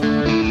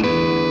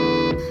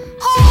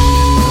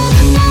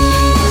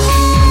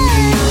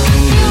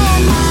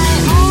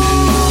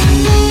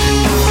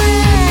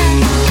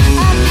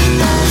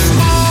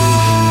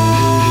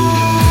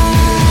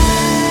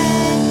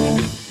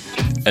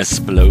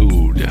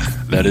Explode.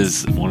 That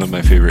is one of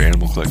my favorite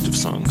Animal Collective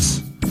songs.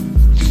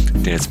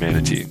 Dance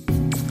Manatee.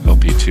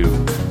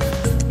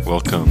 LP2.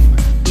 Welcome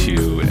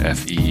to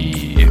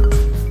FE.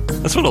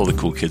 That's what all the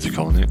cool kids are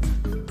calling it.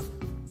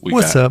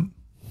 What's up?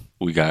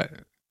 We got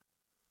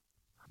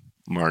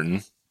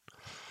Martin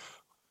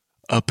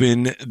up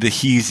in the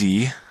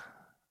heezy.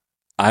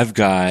 I've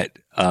got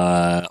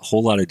a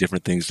whole lot of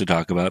different things to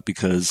talk about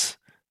because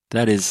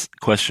that is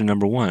question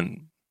number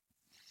one.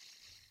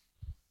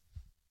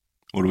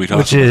 What are we talking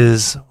about? Which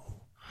is,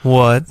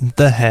 what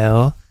the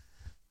hell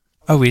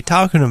are we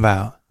talking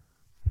about?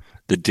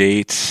 The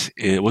date,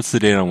 what's the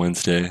date on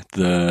Wednesday?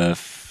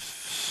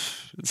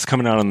 It's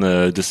coming out on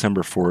the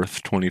December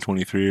 4th,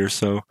 2023 or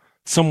so.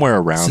 Somewhere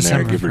around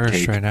there, give or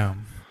take. Right now.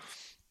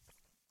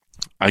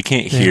 I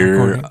can't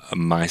hear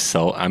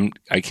myself.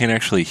 I can't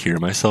actually hear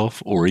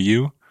myself or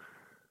you.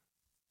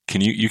 Can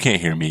you? You can't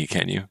hear me,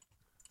 can you?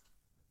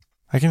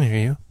 I can hear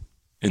you.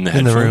 In the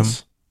headphones? In the room.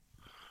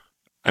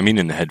 I mean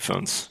in the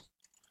headphones.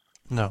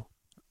 No.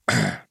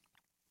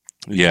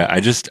 Yeah,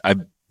 I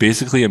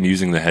basically am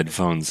using the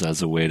headphones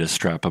as a way to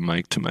strap a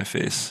mic to my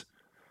face.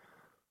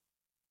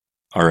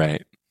 All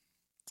right.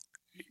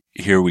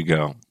 Here we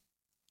go.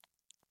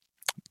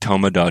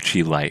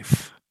 Tomodachi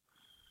Life.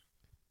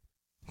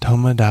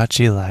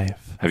 Tomodachi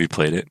Life. Have you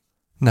played it?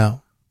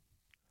 No.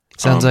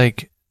 Sounds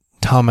like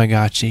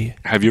Tamagotchi.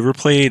 Have you ever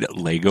played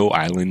Lego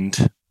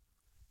Island?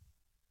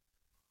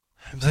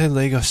 I played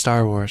Lego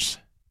Star Wars.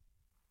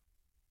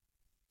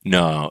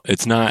 No,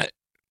 it's not.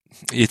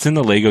 It's in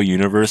the Lego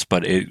universe,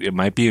 but it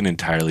might be an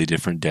entirely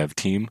different dev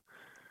team.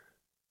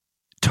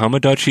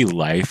 Tomodachi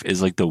Life is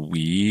like the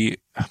Wii.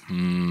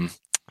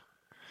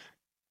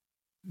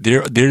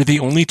 They're the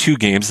only two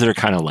games that are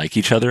kind of like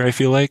each other, I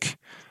feel like.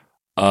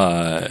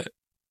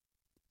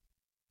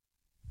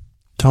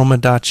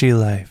 Tomodachi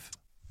Life.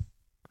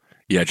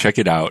 Yeah, check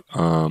it out.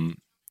 Tomodachi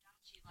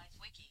Life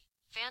Wiki.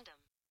 Fandom.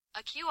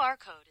 A QR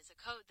code is a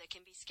code that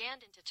can be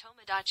scanned into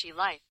Tomodachi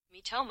Life,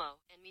 Mitomo,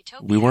 and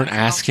Mitopia. We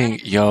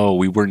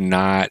were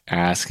not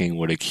asking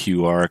what a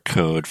QR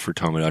code for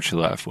Tomodachi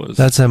Life was.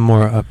 That's a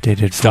more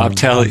updated form,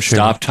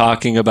 Stop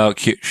talking about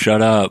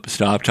shut up.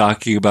 Stop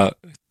talking about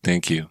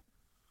thank you.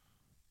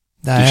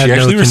 Did she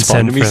actually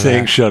respond to me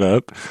saying shut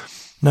up?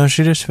 No,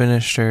 she just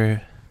finished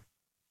her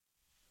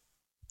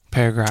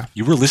paragraph.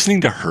 You were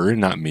listening to her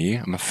and not me?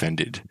 I'm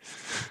offended.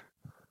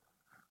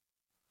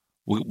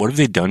 What have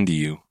they done to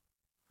you?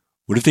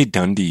 What have they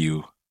done to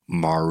you,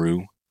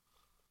 Maru?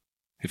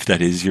 If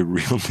that is your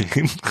real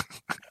name.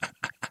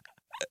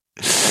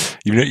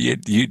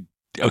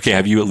 Okay,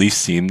 have you at least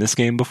seen this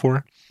game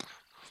before?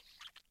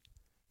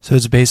 So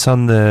it's based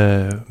on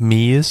the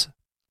Mii's?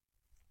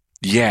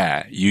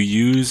 Yeah, you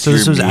use So your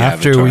this was Mii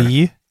after avatar.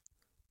 Wii?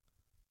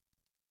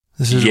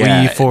 This is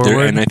Wii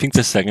forward? And I think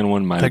the second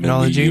one might have been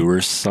Wii U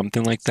or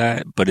something like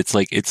that. But it's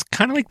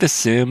kind of like The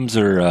Sims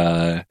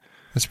or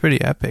It's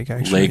pretty epic,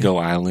 actually. Lego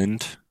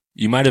Island.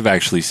 You might have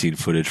actually seen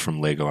footage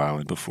from Lego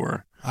Island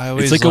before. I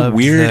always It's like a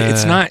weird.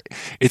 the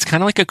It's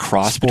kind of like a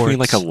cross between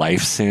like a sports.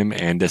 life sim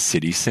and a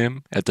city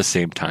sim at the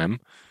same time.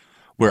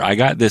 Where I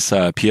got this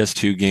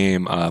PS2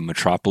 game,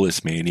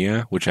 Metropolis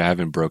Mania, which I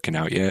haven't broken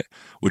out yet.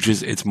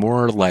 It's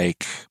more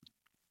like,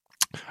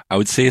 I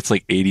would say it's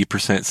like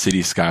 80%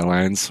 City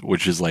Skylines,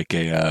 which is like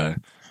a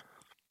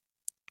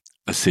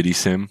city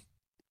sim.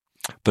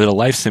 But a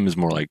life sim is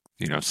more like,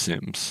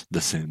 Sims,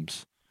 The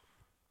Sims,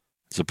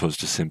 as opposed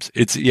to Sims.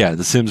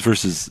 The Sims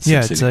versus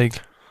SimCity.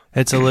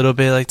 It's a little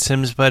bit like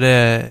Sims, but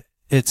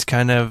it's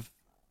kind of,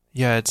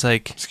 it's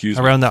like Excuse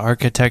me. around the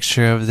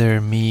architecture of their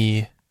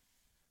Mii,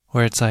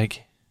 where it's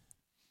like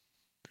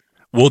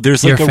Well,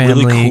 there's your like a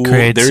family really cool.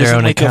 creates There's their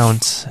own like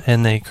accounts,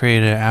 and they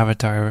create an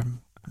avatar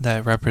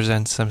that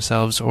represents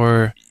themselves,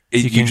 or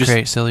you can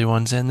create silly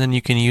ones, and then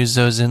you can use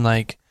those in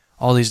like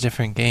all these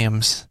different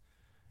games.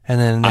 And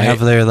then they have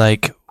their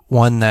like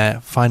one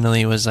that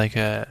finally was like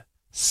a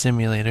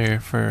simulator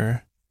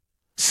for.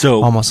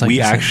 So almost like we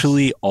The Sims.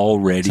 actually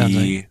already, Sounds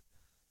like.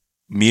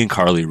 me and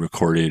Carly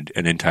recorded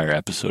an entire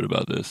episode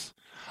about this.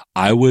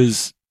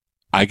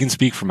 I can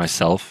speak for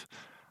myself.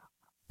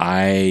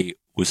 I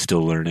was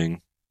still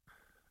learning.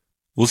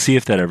 We'll see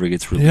if that ever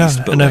gets released.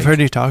 Yeah, but and I've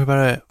heard you talk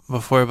about it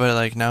before, but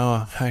like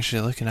now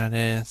actually looking at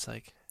it, it's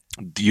like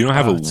you don't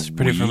have a it's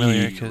pretty Wii,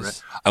 familiar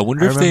because I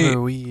wonder if they.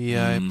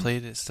 I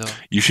played it still.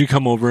 You should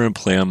come over and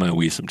play on my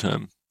Wii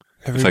sometime.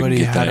 Everybody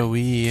get had that a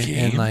Wii,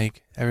 game? and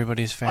like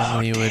everybody's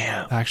family would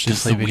actually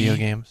Does play the video Wii-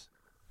 games.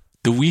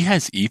 The Wii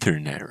has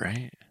Ethernet,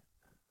 right?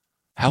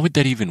 How would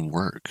that even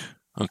work?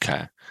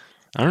 Okay.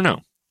 I don't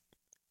know.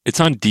 It's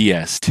on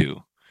DS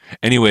too.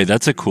 Anyway,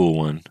 that's a cool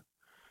one.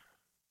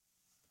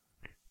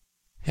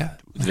 Yeah,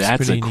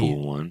 That's a pretty cool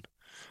neat. one.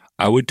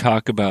 I would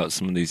talk about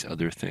some of these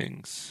other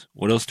things.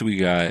 What else do we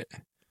got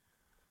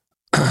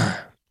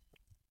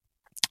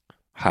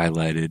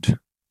highlighted?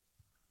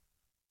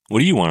 What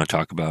do you want to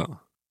talk about?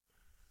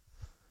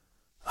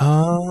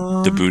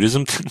 The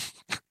Buddhism?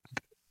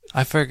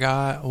 I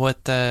forgot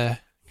what the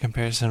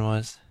comparison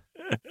was.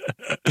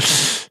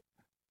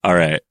 All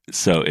right.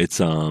 So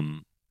it's Oh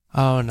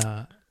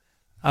no,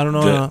 I don't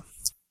know.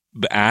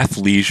 The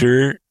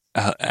athleisure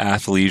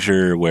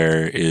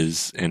wear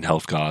is and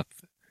health goth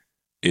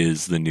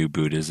is the new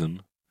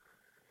Buddhism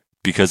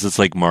because it's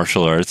like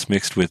martial arts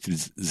mixed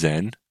with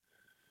Zen.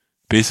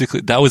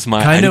 Basically, that was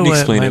my. I didn't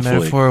explain it fully. My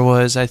metaphor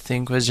was, I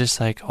think, was just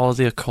like all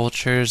the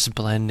cultures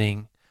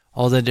blending,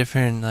 all the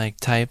different like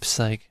types,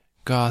 like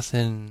goth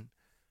and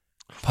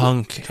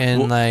punk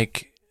and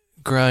like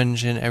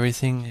grunge and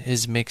everything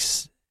is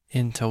mixed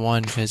into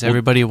one because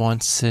everybody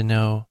wants to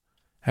know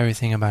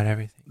everything about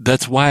everything.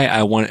 That's why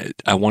I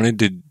wanted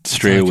to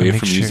stray away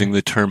from using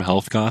the term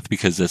health goth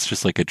because that's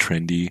just like a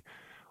trendy.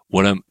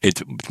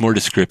 It's more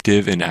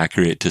descriptive and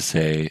accurate to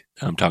say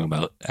I'm talking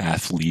about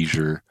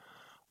athleisure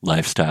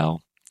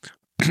lifestyle,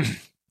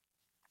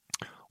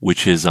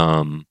 which is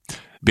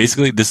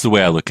basically this is the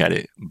way I look at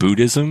it.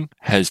 Buddhism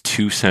has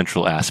two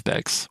central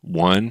aspects: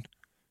 one,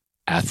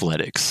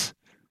 athletics;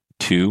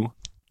 two,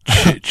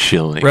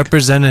 chilling.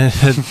 Represented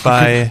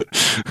by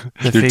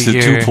the There's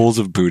figure. two poles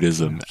of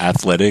Buddhism: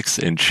 athletics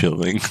and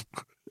chilling.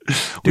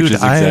 Dude,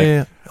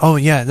 oh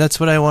yeah, that's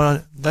what I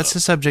want. That's the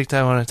subject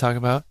I want to talk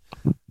about.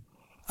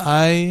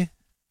 I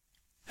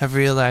have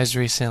realized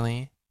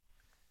recently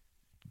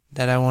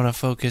that I want to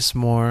focus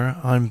more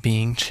on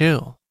being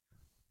chill.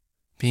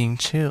 Being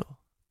chill.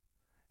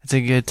 It's a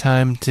good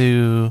time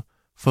to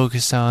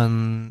focus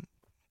on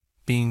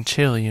being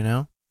chill, you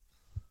know?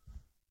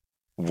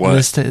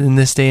 What? In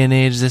this day and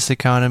age, this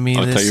economy,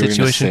 this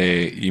situation.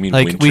 You mean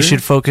like winter? we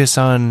should focus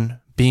on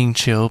being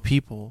chill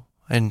people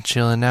and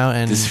chilling out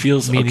and this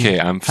feels okay.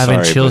 I'm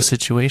having sorry, chill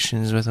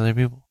situations with other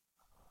people.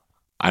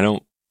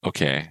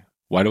 Okay.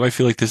 Why do I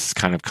feel like this is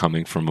kind of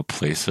coming from a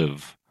place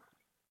of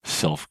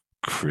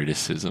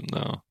self-criticism,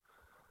 though?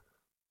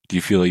 Do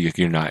you feel like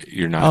you're not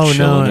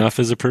chill enough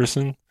as a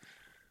person?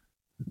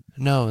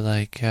 No,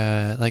 like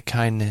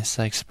kindness,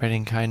 like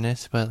spreading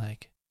kindness, but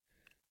like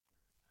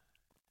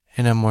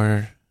in a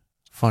more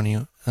funny.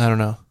 I don't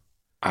know.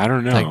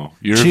 Like,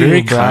 you're a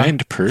very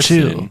kind person.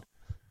 Chill.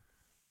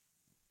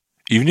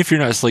 Even if you're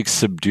not just like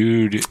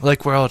subdued.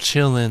 Like we're all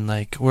chilling.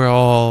 Like we're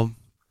all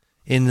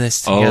in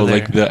this together. Oh,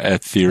 like the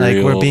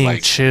ethereal. Like we're being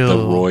chill.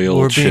 The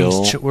royal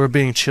chill. We're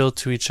being chill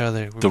to each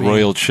other.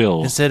 Royal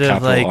chill. Instead of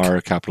capital like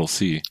R, capital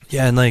C.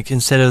 Yeah, and like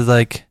instead of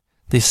like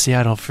the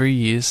Seattle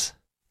freeze,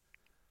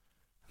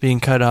 being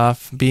cut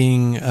off,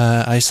 being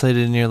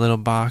isolated in your little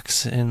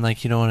box, and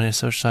like you don't want to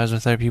socialize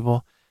with other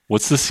people.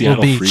 What's the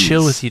Seattle freeze? We'll be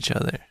chill with each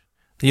other.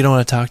 You don't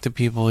want to talk to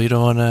people. You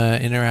don't want to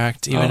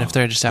interact, even if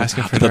they're just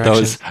asking for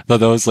directions. I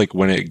thought that was like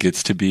when it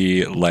gets to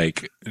be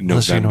like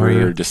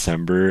November or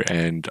December,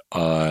 and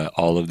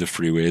all of the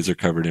freeways are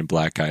covered in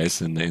black ice,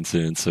 and the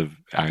incidents of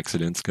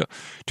accidents go.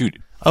 Dude.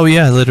 Oh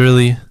yeah,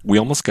 literally. We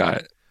almost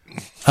got.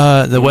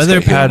 The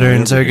weather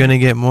patterns are going to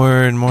get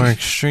more and more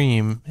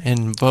extreme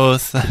in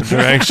both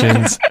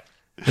directions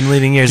in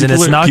leading years, and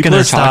it's not going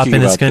to stop,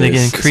 and it's going to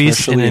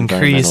increase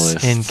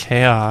in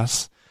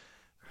chaos.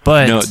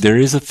 But no, there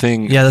is a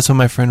thing. Yeah, that's what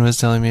my friend was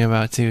telling me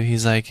about too.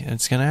 He's like,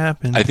 it's gonna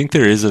happen. I think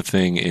there is a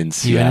thing in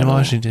Seattle. Even in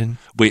Washington.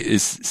 Wait,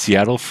 is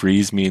Seattle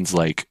freeze means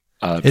like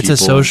it's a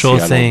social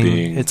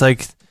thing. It's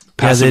like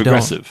passive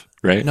aggressive,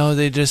 right? No,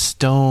 they just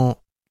don't.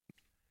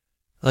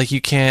 Like you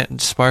can't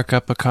spark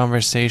up a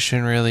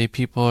conversation. Really,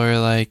 people are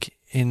like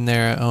in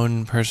their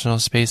own personal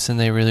space, and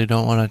they really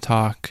don't want to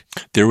talk.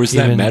 There was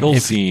that metal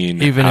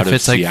scene, even if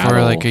it's Seattle. Like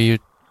for like a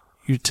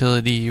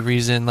utility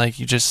reason, like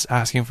you just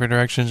asking for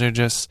directions or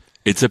just.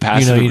 It's a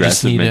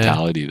passive-aggressive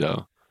mentality,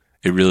 though.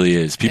 It really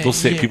is. People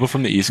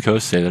from the East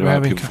Coast say that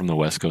about people from the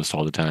West Coast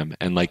all the time,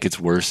 and like it's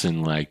worse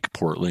in like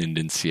Portland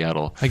and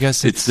Seattle. I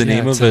guess it's the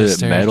name of a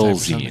metal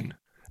zine,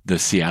 the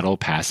Seattle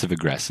Passive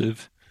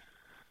Aggressive.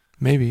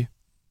 Maybe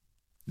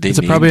it's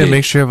probably a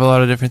mixture of a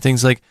lot of different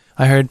things. Like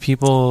I heard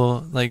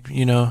people, like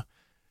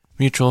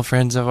mutual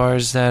friends of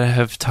ours that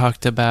have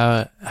talked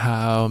about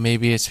how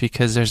maybe it's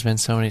because there's been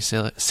so many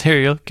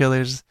serial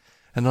killers.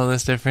 And all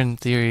those different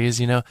theories,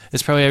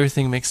 it's probably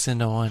everything mixed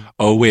into one.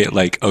 Oh, wait,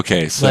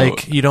 okay, so...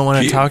 Like, you don't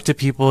want to talk to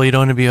people, you don't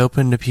want to be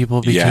open to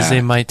people because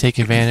they might take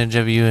advantage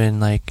of you and,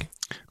 like...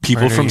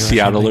 People from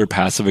Seattle are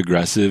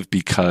passive-aggressive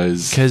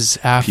because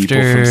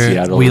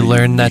after we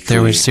learned that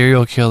there were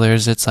serial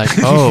killers, it's like,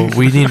 oh,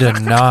 we need to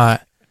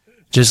not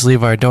just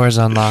leave our doors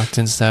unlocked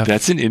and stuff.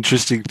 That's an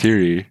interesting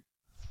theory.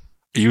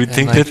 You would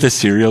think that the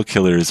serial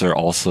killers are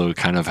also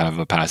kind of have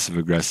a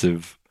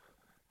passive-aggressive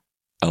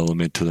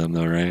element to them,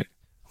 though, right?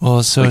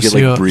 Well,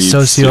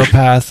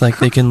 sociopath, like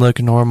they can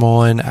look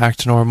normal and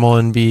act normal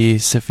and be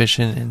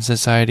sufficient in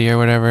society or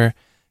whatever,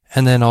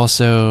 and then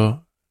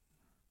also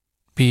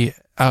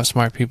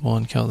outsmart people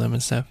and kill them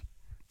and stuff.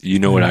 You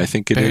know what I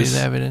think it is?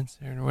 Bury the evidence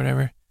or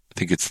whatever. I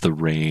think it's the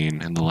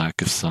rain and the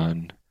lack of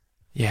sun.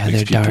 Yeah,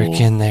 they're dark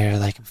and they're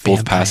like vampires.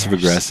 Both passive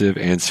aggressive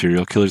and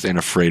serial killers and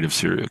afraid of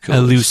serial killers.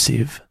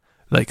 Elusive,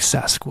 like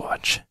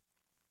Sasquatch.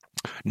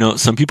 No,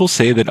 some people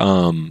say that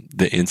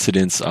the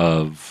incidence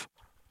of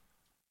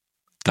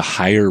the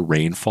higher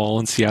rainfall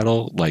in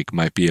Seattle, like,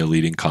 might be a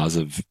leading cause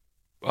of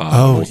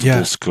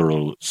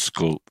multiple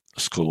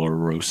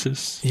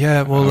sclerosis.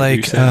 Yeah, well,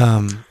 like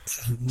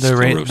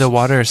the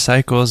water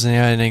cycles,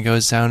 and it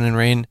goes down in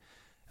rain.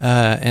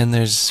 And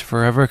there's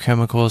forever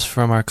chemicals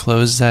from our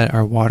clothes that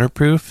are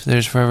waterproof.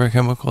 There's forever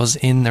chemicals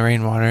in the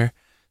rainwater.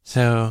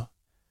 So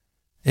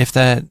if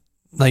that,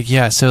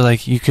 so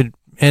you could,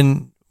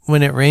 and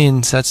when it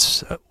rains,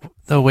 that's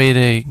a way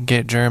to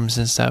get germs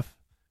and stuff,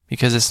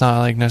 because it's not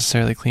like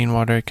necessarily clean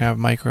water. It can have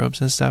microbes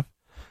and stuff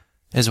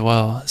as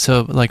well.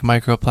 So like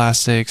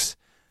microplastics,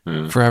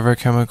 forever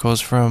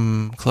chemicals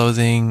from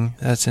clothing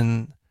that's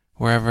in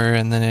wherever,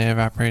 and then it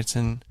evaporates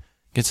and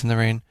gets in the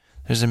rain.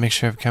 There's a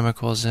mixture of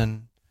chemicals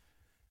and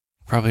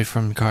probably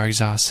from car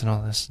exhaust and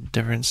all this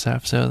different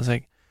stuff. So it's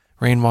like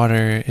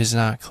rainwater is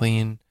not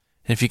clean.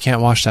 And if you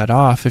can't wash that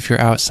off, if you're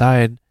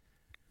outside,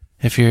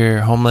 if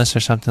you're homeless or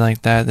something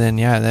like that, then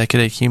yeah, that could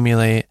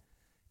accumulate,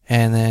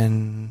 and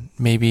then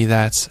maybe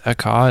that's a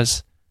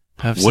cause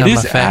of what some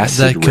is effect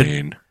acid that could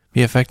rain?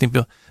 Be affecting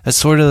people. That's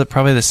sort of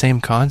probably the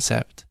same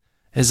concept.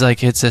 It's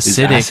like it's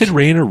acidic. Is acid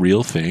rain a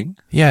real thing?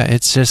 Yeah,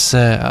 it's just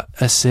a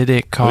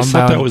acidic compound. I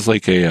thought that was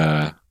like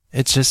a.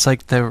 It's just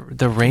like the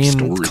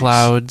rain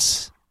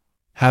clouds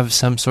have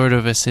some sort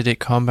of acidic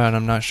compound.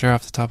 I'm not sure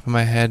off the top of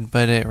my head,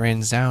 but it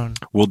rains down.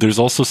 Well, there's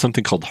also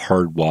something called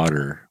hard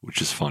water,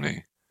 which is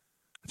funny.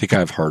 I think I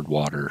have hard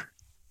water,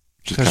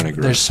 which is kind of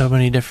gross. There's so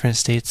many different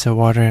states of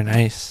water and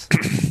ice.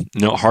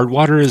 No, hard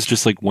water is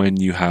just like when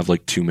you have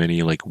like too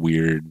many like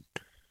weird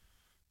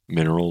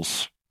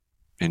minerals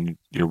in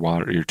your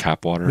water, your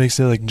tap water. Makes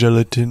it like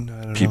gelatin.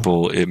 I don't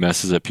know. It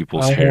messes up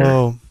people's hair.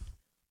 Whoa.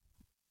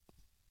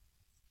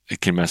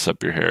 It can mess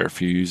up your hair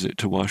if you use it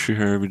to wash your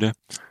hair every day.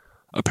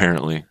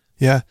 Apparently.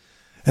 Yeah.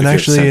 And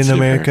actually in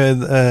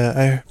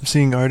America, I'm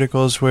seeing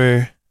articles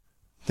where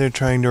they're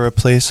trying to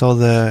replace all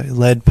the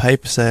lead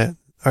pipes that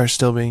are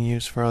still being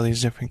used for all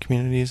these different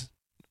communities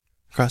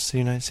across the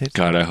United States.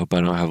 God, I hope I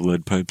don't have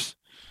lead pipes.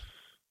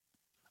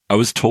 I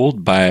was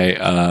told by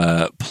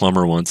a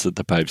plumber once that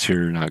the pipes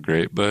here are not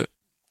great, but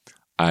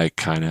I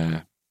kind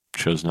of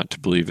chose not to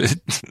believe it.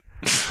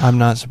 I'm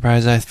not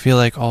surprised. I feel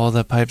like all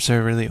the pipes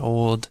are really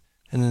old,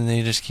 and then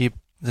they just keep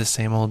the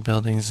same old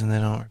buildings and they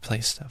don't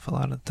replace stuff a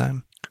lot of the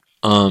time.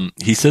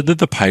 He said that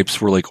the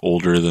pipes were like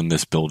older than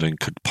this building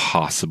could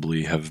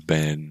possibly have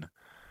been.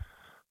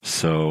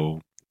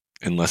 So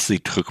unless they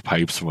took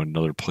pipes from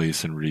another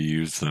place and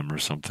reused them or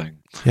something.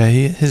 Yeah,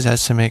 his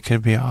estimate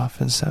could be off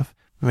and stuff.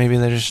 Maybe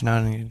they're just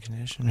not in good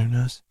condition. Who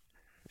knows?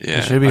 Yeah,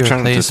 they should be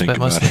replaced, but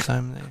most of the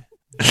time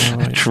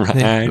they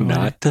try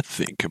not to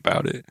think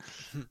about it.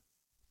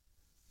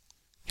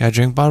 Yeah,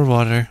 drink bottled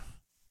water.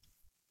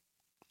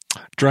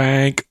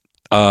 Drank.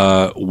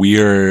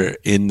 We're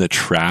in the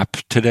trap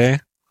today.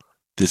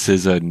 This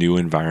is a new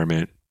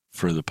environment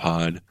for the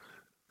pod.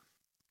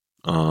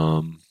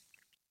 Where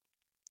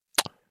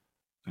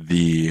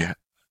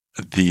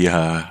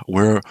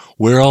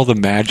all the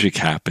magic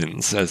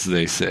happens, as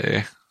they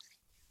say.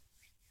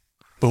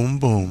 Boom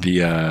boom.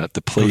 The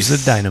place.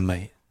 Goes the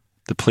dynamite.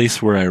 The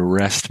place where I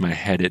rest my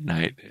head at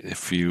night.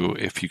 If you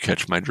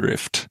catch my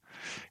drift,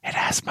 it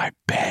has my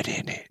bed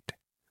in it.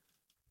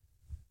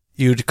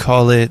 You'd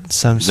call it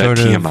some sort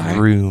of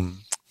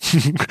room.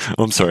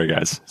 Oh, I'm sorry,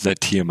 guys. Is that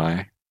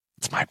TMI?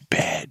 It's my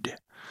bed.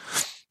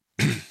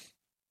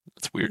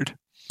 That's weird.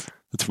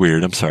 That's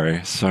weird. I'm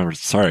sorry.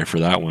 Sorry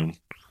for that one.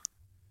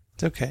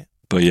 It's okay.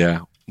 But yeah,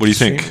 what do you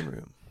think?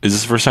 Is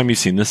this the first time you've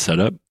seen this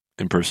setup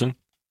in person?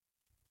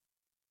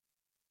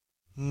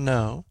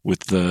 No.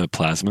 With the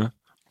plasma?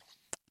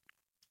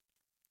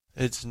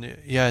 It's new.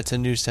 Yeah, it's a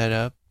new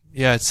setup.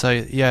 Yeah, it's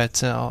like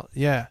it's a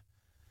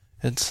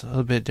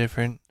little bit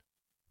different.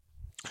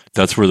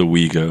 That's where the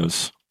Wii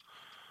goes.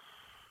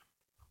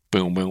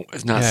 Boom, boom.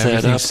 It's not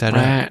set up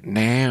right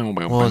now.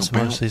 Boom, well, it's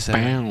mostly set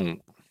up.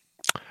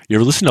 You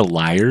ever listen to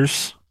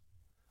Liars?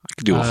 I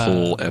could do a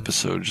whole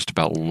episode just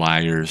about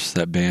Liars,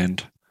 that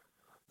band.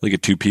 Like a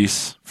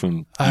two-piece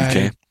from UK.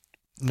 I'm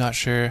not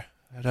sure.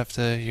 I'd have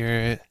to hear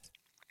it.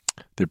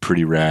 They're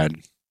pretty rad.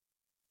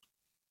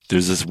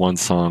 There's this one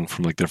song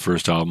from like their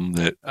first album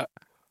that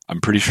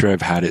I'm pretty sure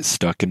I've had it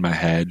stuck in my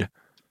head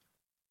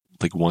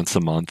like once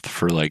a month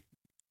for like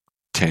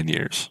 10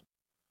 years.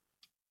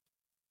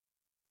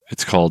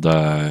 It's called,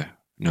 no,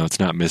 it's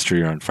not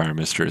Mystery or On Fire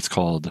Mister. It's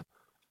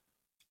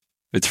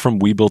from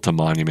We Built a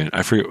Monument.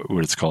 I forget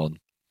what it's called.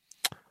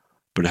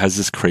 But it has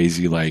this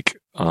crazy like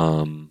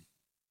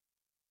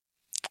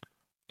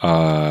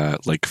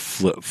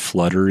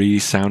fluttery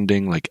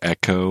sounding like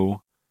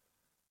echo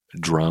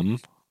drum.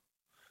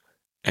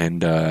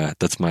 And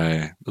that's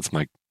my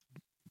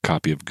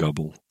copy of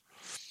Gobble.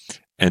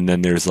 And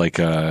then there's like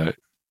a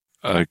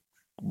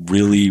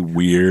really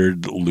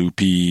weird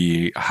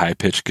loopy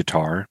high-pitched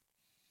guitar.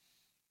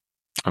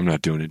 I'm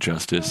not doing it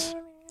justice.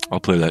 I'll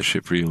play that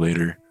shit for you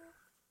later.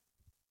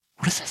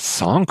 What is that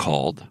song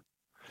called?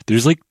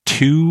 There's like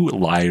 2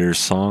 Liars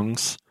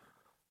songs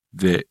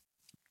that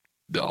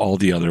all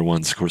the other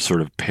ones were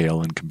sort of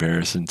pale in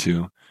comparison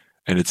to.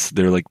 And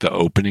they're like the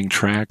opening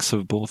tracks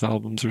of both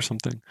albums or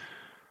something.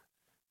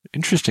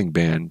 Interesting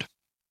band.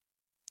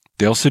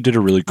 They also did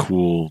a really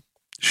cool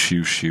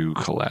Shoo Shoo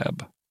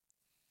collab.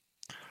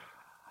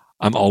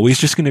 I'm always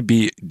just going to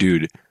be,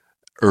 dude,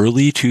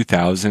 early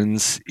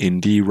 2000s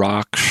indie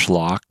rock,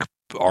 schlock,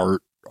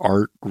 art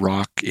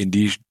rock,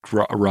 indie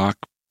rock,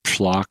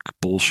 schlock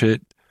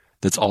bullshit.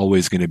 That's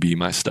always going to be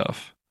my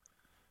stuff.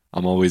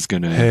 I'm always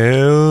going to...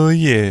 Hell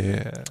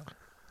yeah.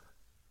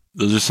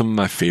 Those are some of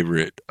my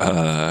favorite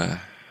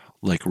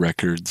like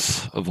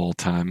records of all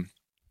time.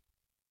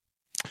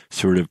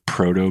 Sort of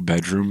proto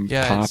bedroom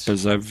pop,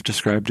 as I've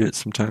described it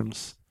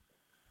sometimes.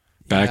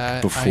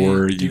 Back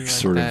before you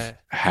sort of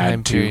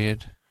had to.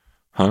 Period.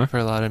 Huh? For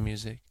a lot of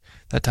music.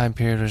 That time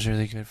period was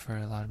really good for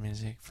a lot of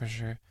music, for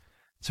sure.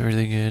 It's a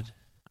really good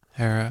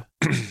era.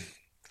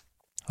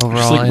 Overall,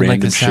 just like random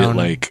the shit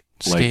like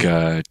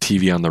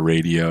TV on the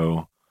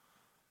radio,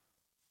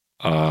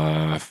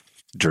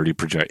 Dirty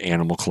Project,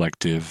 Animal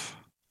Collective,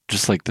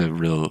 just like the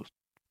real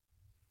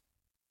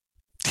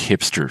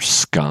hipster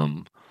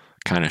scum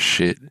kind of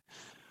shit.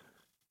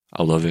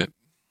 I love it.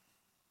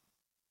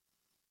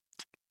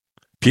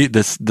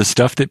 The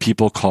stuff that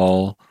people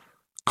call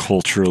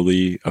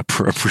culturally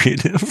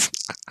appropriative.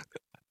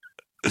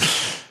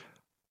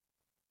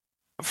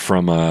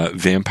 From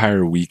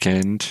Vampire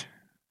Weekend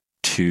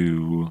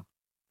to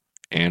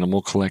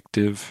Animal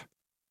Collective.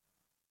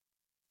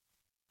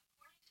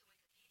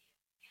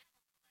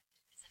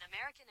 It's an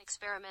American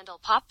experimental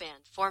pop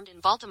band formed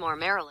in Baltimore,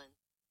 Maryland.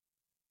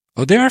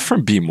 Oh, they are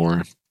from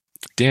B-More.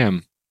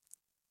 Damn.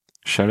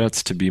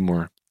 Shoutouts to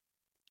B-More.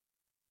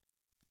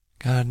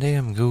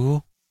 Goddamn,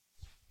 Google.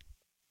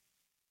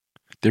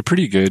 They're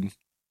pretty good.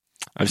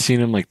 I've seen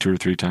them like 2 or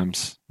 3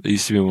 times. They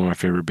used to be one of my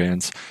favorite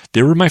bands.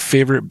 They were my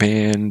favorite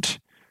band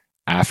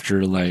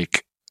after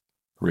like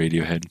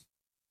Radiohead,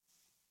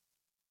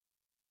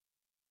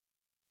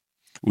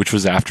 which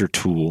was after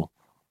Tool.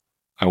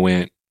 I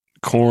went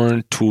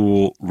Korn,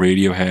 Tool,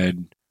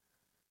 Radiohead,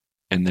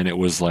 and then it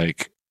was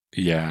like,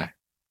 yeah,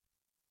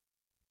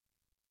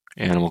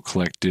 Animal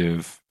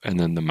Collective, and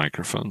then the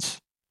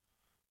Microphones.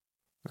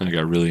 And I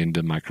got really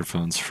into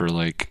Microphones for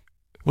like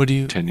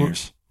 10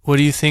 years. What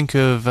do you think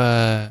of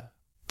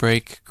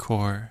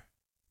breakcore?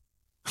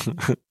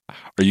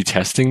 Are you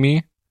testing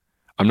me?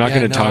 I'm not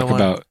going to talk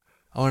about...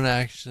 I want to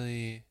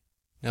actually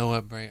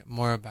know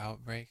more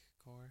about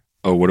breakcore.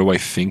 Oh, what do I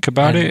think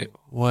about it?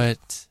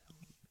 What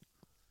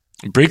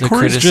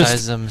breakcore is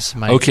just...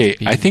 Okay,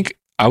 be. I think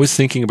I was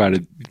thinking about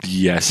it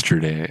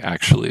yesterday,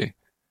 actually.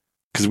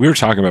 Because we were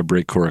talking about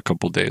breakcore a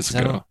couple days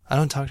ago. I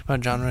don't talk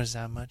about genres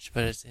that much,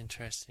 but it's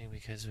interesting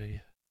because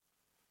we...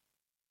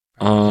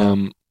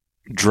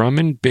 Drum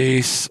and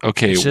bass.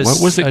 Okay, it's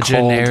what was it called? A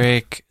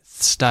generic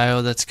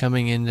style that's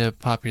coming into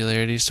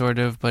popularity, sort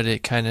of, but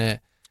it kind of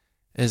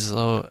is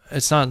low.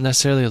 It's not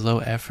necessarily low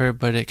effort,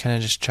 but it kind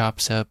of just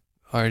chops up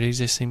already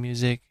existing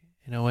music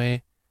in a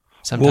way.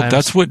 Sometimes, well,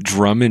 that's what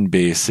drum and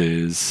bass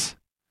is.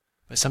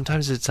 But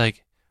sometimes it's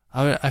like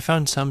I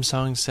found some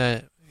songs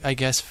that I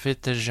guess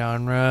fit the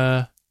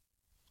genre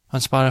on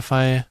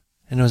Spotify,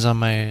 and it was on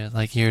my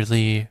like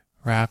yearly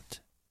Wrapped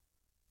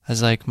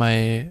as like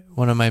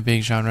one of my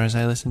big genres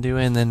I listen to,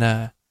 and then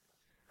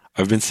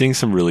I've been seeing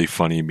some really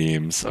funny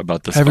memes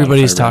about this.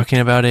 Everybody's talking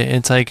about it.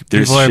 It's like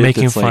people are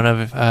making fun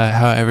of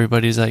how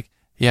everybody's like,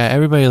 yeah,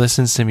 everybody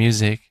listens to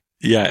music.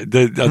 Yeah,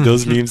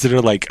 those memes that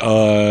are like,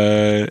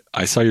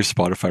 I saw your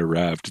Spotify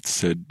Wrapped. It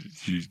said,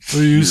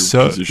 you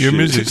suck. Your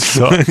music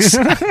sucks.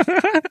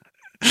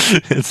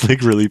 It's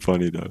like really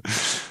funny though.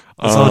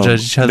 Let's all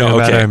judge each other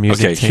about our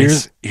music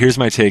taste. Here's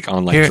my take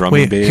on like drum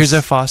and bass. Here's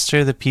a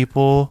Foster the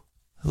People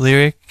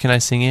lyric. Can I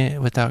sing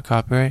it without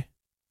copyright?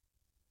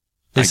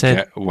 They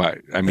said, what?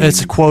 I mean,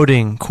 it's quote.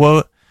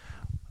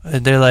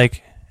 They're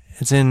like,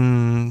 it's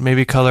in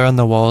maybe Color on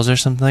the Walls or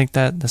something like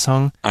that. The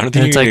song. I don't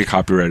think you're gonna get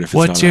copyright if it's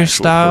what's not your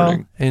style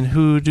recording. And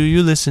who do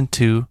you listen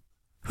to?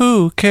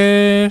 Who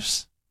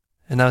cares?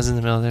 And that was in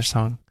the middle of their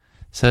song.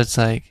 So it's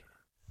like,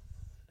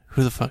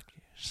 who the fuck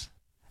cares?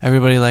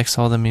 Everybody likes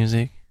all the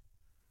music.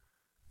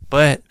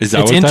 But it's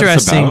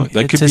interesting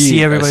to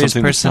see everybody's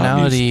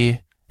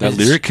personality. That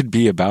lyric could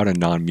be about a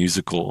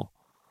non-musical.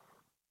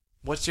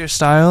 What's your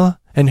style?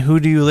 And who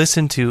do you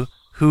listen to?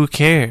 Who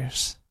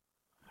cares?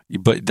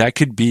 But that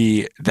could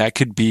be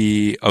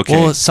okay.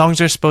 Well,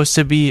 songs are supposed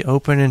to be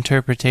open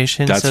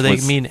interpretation, so they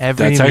mean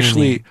every meaning. That's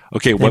actually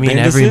okay. What band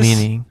is this? They mean every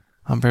meaning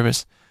on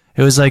purpose.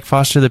 It was like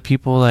Foster the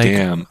People, like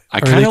damn. I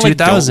kind of like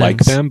don't like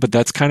them, but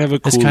that's kind of a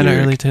cool. It's kind of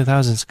early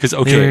 2000s. Because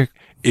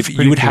if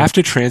you would have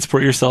to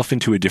transport yourself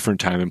into a different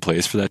time and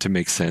place for that to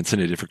make sense in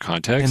a different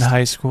context. In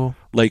high school,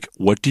 like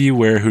what do you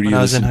wear? Who do you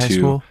listen to? When I was in high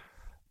school.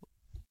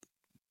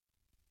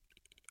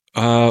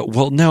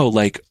 Well, no,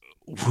 like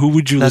who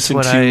would you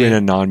listen to in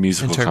a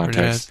non-musical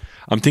context?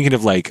 I'm thinking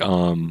of like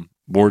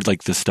more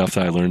like the stuff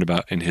that I learned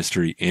about in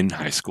history in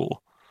high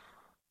school,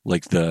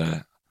 like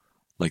the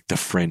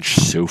French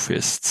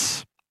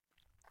sophists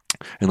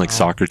and like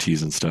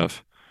Socrates and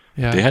stuff.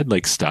 Yeah, they had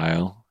like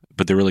style,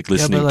 but they were like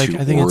listening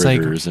to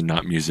orators and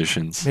not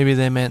musicians. Maybe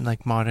they meant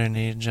like modern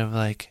age of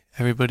like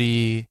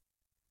everybody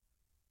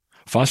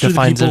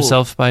defines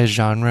themselves by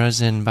genres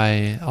and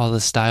by all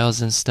the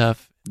styles and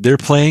stuff. They're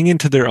playing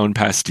into their own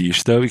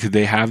pastiche though, because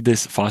they have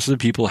this. Foster the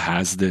People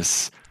has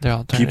this.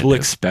 People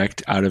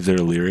expect out of their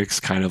lyrics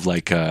kind of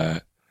like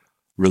a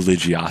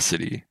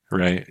religiosity,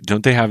 right?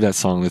 Don't they have that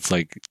song that's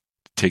like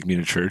 "Take Me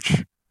to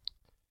Church"?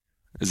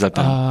 Is that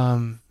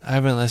them? I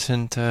haven't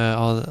listened to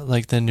all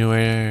like the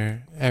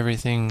newer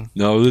everything.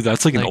 No,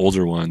 that's like an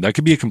older one. That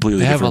could be a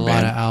completely different band. They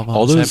have a lot of albums.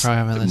 All those I probably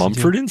haven't listened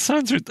Mumford to. and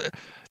Sons,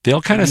 they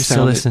all kind of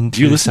sound.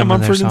 Do you listen to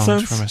Mumford and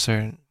Sons from a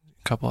certain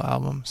couple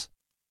albums?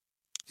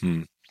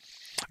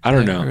 I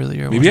don't know.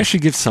 Maybe I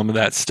should give some of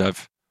that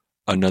stuff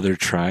another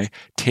try.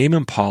 Tame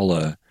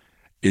Impala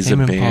is a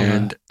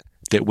band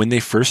that when they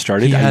first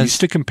started, I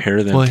used to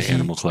compare them to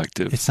Animal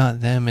Collective. It's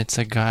not them. It's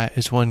a guy.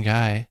 It's one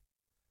guy.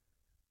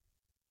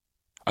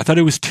 I thought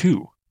it was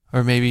two.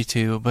 Or maybe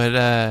two,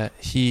 but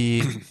he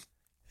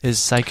is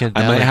psychedelic.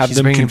 I might have He's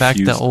them bringing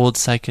confused. back the old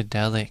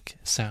psychedelic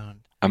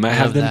sound. I might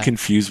have them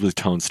confused with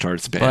Tone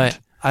Star's band. But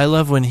I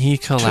love when he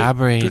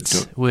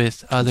collaborates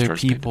with other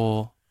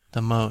people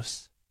the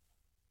most.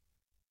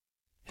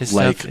 His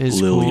like stuff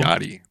is Lil cool.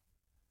 Yachty.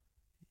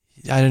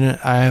 I don't know.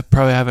 I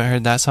probably haven't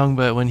heard that song,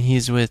 but when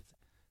he's with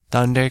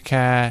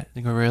Thundercat,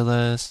 the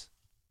Gorillaz.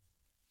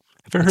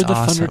 Have you heard the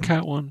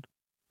Thundercat one?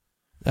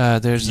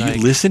 There's you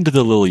listen to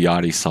the Lil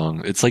Yachty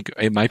song. It's like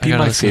it might be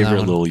my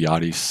favorite Lil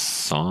Yachty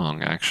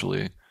song.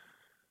 Actually,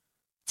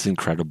 it's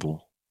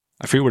incredible.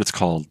 I forget what it's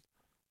called.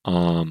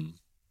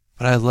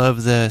 But I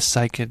love the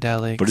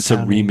psychedelic. But it's a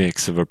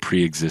remix of a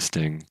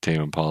pre-existing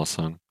Tame Impala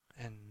song.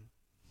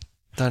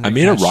 I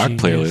made a rock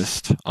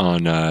playlist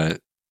on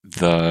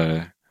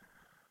the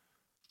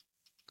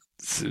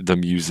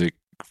music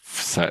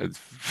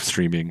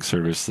streaming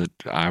service that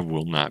I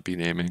will not be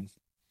naming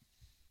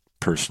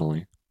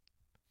personally.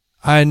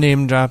 I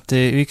name dropped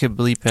it. We could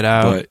bleep it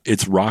out. But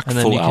it's rock and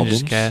full then you albums.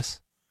 Can just guess.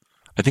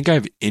 I think I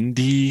have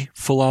indie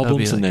full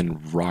albums and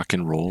then rock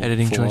and roll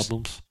editing full choice.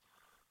 albums.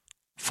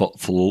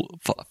 Fallibles.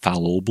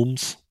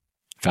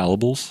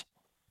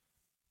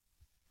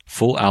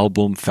 Full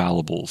album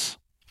fallibles.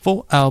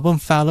 Full album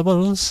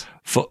fallibles.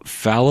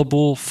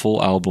 Fallible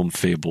full album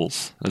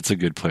fables. That's a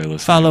good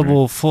playlist.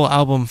 Fallible full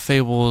album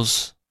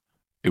fables.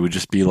 It would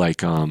just be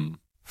like from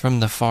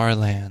the far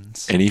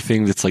lands.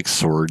 Anything that's like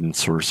sword and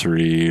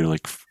sorcery,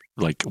 like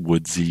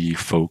woodsy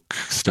folk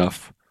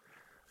stuff.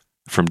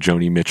 From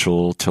Joni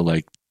Mitchell to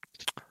like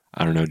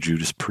I don't know,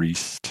 Judas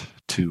Priest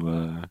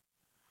to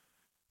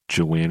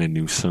Joanna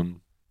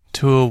Newsom.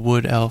 To a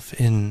wood elf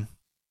in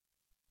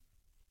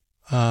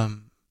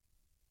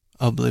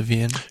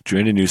Oblivion.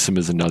 Joanna Newsom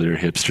is another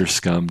hipster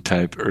scum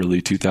type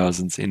early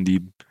 2000s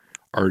indie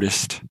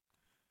artist.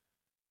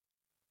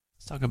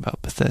 Let's talk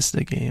about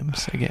Bethesda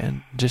games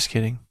again. Just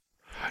kidding.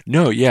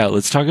 No, yeah,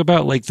 let's talk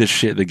about like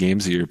the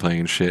games that you're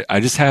playing and shit. I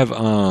just have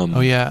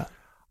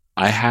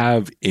I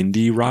have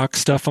indie rock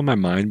stuff on my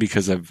mind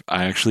because I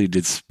actually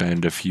did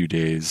spend a few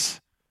days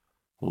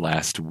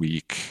last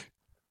week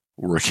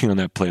working on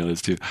that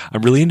playlist too.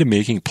 I'm really into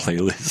making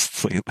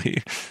playlists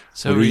lately.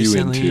 So what are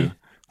recently, you into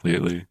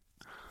lately?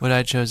 What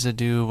I chose to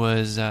do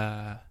was,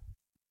 I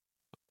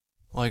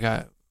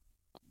got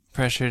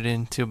pressured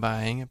into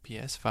buying a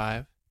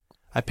PS5.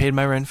 I paid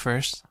my rent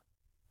first.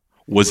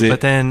 Was it?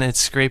 But then it's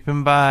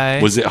scraping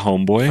by. Was it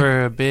Homeboy?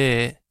 For a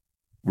bit.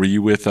 Were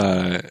you with,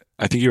 I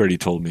think you already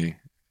told me.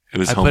 It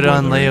was I Homeboy. put it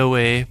on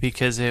layaway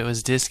because it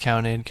was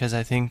discounted because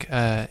I think,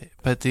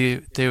 but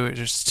they were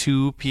just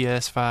 2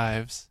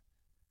 PS5s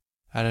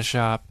at a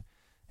shop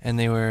and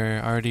they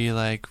were already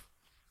like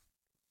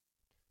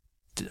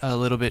a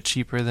little bit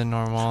cheaper than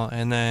normal,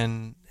 and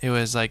then it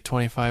was like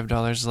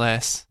 $25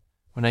 less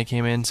when I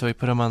came in, so we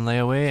put them on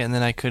layaway, and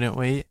then I couldn't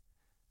wait,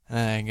 and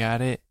I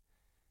got it,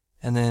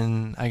 and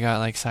then I got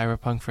like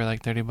Cyberpunk for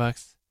like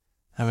 $30.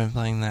 I've been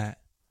playing that.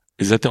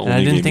 Is that the only game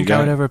I didn't you think got? I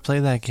would ever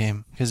play that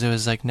game because it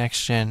was like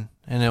next gen,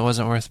 and it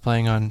wasn't worth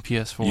playing on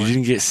PS4. You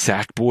didn't get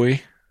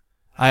Sackboy?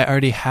 I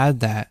already had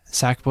that,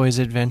 Sackboy's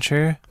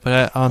Adventure,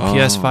 but on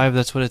PS5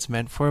 that's what it's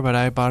meant for, but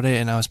I bought it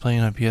and I was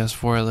playing on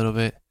PS4 a little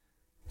bit.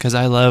 Because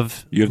I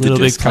love Little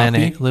Big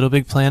Planet. Copy? Little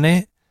Big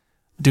Planet,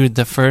 dude.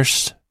 The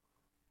first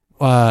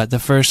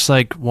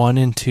like 1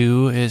 and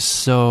 2 is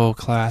so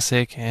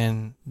classic,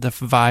 and the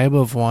vibe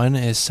of 1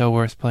 is so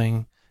worth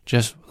playing.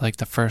 Just like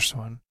the first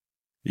one.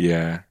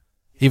 Yeah.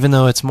 Even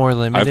though it's more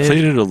limited. I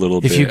played it a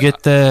little bit. If you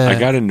get the I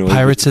got annoyed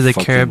Pirates of the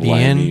fucking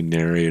Caribbean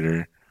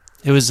narrator.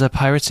 It was the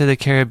Pirates of the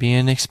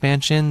Caribbean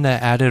expansion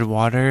that added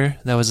water.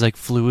 That was like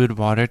fluid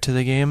water to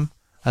the game.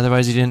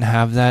 Otherwise, you didn't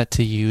have that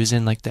to use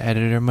in like the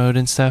editor mode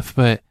and stuff,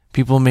 but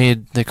people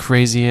made the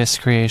craziest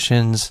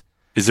creations.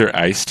 Is there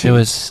ice too? It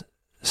was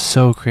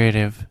so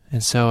creative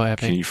and so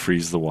epic. Can you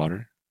freeze the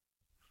water?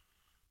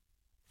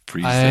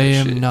 I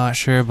am not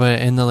sure,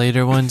 but in the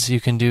later ones, you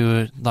can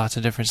do lots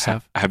of different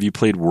stuff. Have you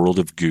played World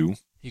of Goo?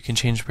 You can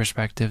change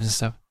perspectives and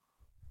stuff.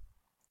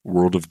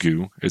 World of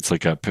Goo. It's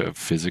like a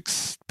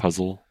physics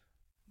puzzle.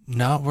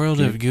 Not World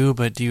of Goo,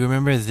 but do you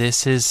remember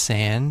This Is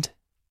Sand?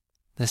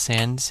 The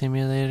sand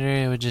simulator,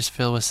 it would just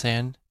fill with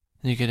sand.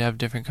 And you could have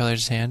different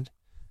colors of sand.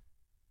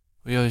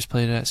 We always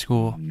played it at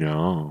school.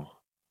 No.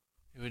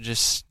 It would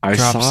just I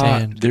drop saw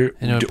sand there.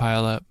 and it would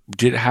pile up.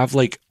 Did it have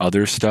like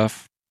other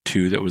stuff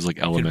too that was like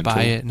You elemental? could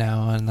buy it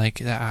now on like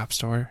the App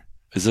Store.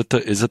 Is it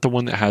the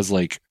one that has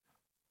like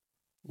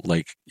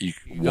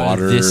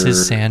water? This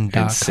is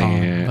sand.com,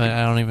 sand. but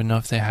I don't even know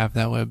if they have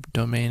that web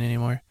domain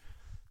anymore.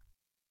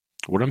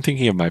 What I'm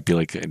thinking of might be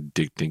like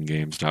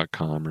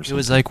addictinggames.com or something. It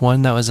was like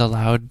one that was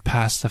allowed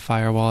past the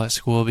firewall at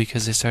school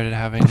because they started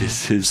having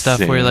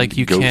stuff where like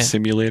you Goat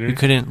Simulator? You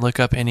couldn't look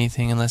up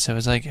anything unless it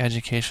was like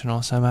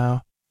educational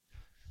somehow.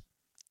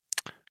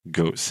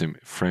 Goat sim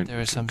friend. There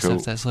was some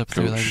stuff that slipped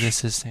through like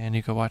this is sand.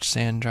 You could watch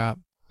sand drop.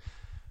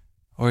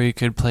 Or you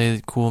could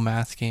play cool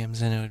math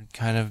games and it would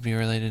kind of be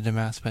related to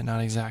math but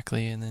not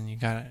exactly, and then you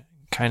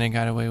kind of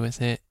got away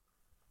with it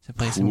to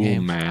play some games.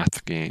 Cool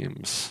math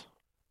games.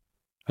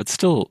 That's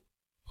still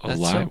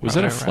alive. Was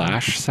that a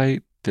Flash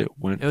site that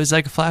went? It was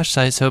like a Flash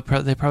site, so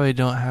they probably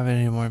don't have it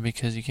anymore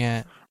because you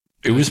can't.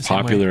 It was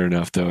popular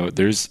enough though.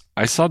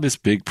 I saw this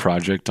big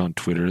project on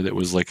Twitter that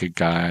was like a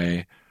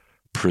guy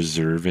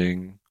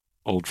preserving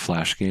old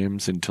Flash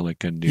games into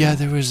like a new. Yeah,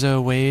 there was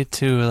a way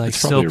to like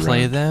still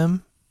play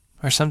them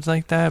or something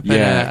like that. But,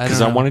 yeah,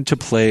 because I wanted to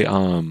play.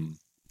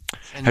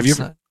 Have you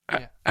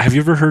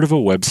ever heard of a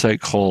website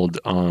called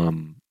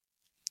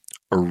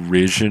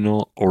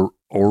Original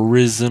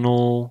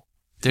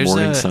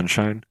Morning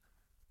Sunshine?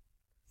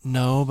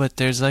 No, but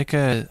there's like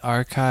a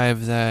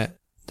archive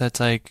that's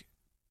like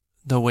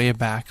the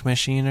Wayback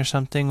Machine or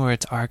something where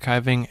it's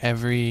archiving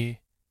every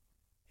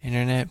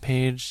internet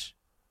page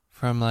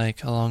from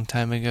like a long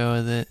time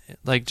ago, that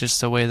like just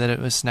the way that it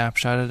was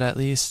snapshotted at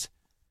least,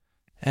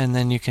 and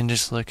then you can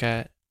just look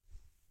at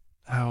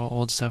how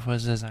old stuff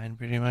was designed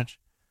pretty much.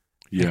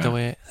 Yeah. Like the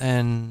way,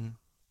 and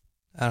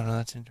I don't know,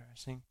 that's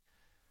interesting.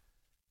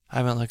 I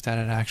haven't looked at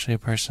it actually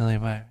personally,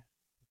 but I've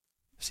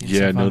seen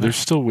stuff on there's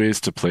still ways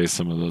to play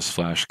some of those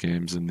Flash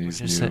games in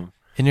these new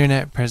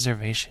internet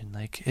preservation.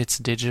 Like it's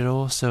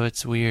digital, so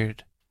it's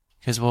weird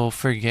because we'll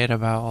forget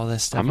about all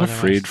this stuff. I'm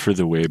afraid for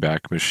the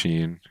Wayback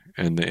Machine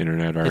and the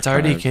Internet Archive. It's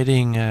already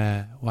getting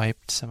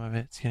wiped. Some of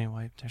it's getting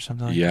wiped or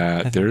something like that.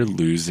 Yeah, they're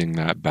losing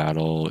that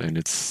battle, and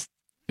it's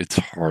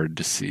hard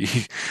to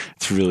see.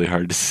 It's really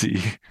hard to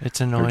see. It's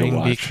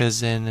annoying because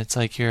then it's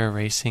like you're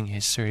erasing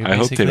history. I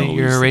hope they don't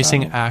You're lose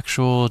erasing the battle.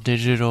 actual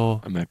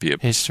digital I might be a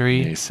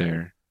history.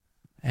 Naysayer.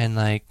 And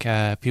like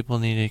people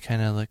need to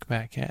kind of look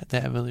back at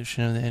the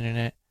evolution of the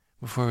internet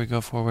before we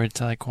go forward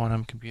to like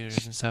quantum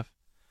computers and stuff.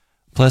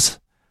 Plus,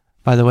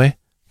 by the way,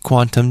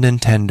 Quantum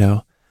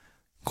Nintendo,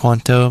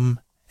 Quantum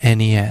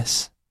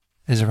NES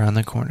is around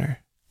the corner.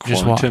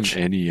 Just Quantum watch.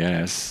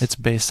 NES. It's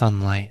based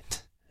on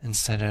light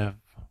instead of.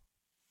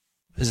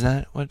 Isn't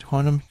that what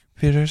quantum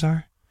computers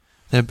are?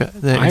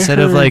 Instead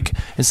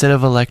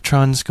of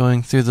electrons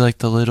going through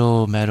the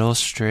little metal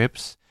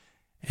strips,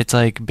 it's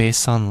like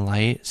based on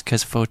light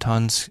because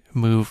photons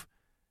move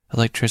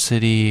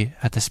electricity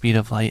at the speed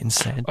of light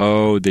instead.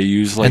 Oh, they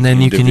use like, and then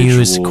you can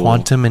use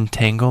quantum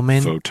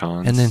entanglement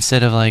photons. And then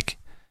instead of like,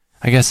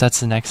 I guess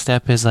that's the next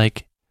step is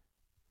like,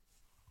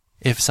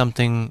 if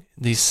something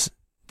these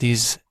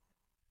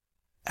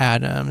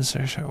atoms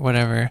or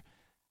whatever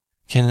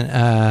can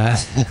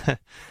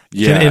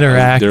can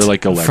interact. They're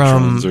like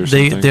electrons or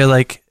something. They're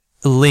like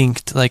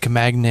linked like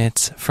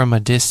magnets from a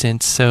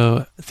distance.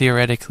 So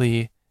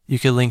theoretically, you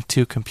could link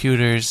two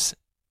computers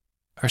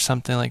or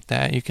something like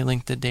that. You can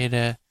link the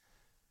data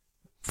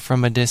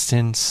from a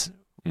distance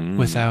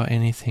without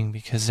anything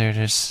because they're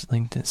just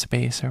linked in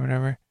space or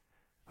whatever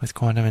with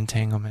quantum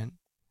entanglement.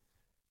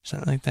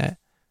 Something like that.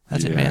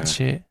 That's advanced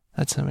shit.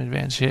 That's some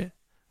advanced shit.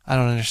 I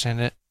don't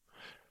understand it.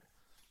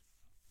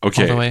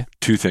 Okay,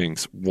 two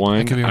things.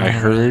 One, I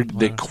heard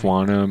that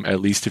quantum, at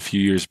least a few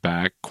years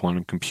back,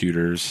 quantum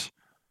computers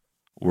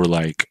were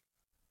like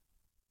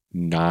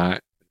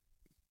not,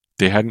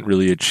 they hadn't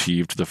really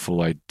achieved the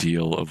full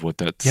ideal of what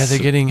that's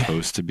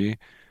supposed to be.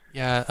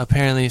 Yeah,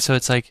 apparently. So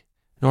it's like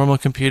normal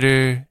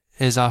computer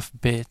is off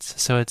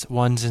bits, so it's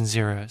ones and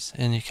zeros,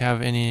 and you can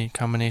have any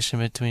combination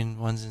between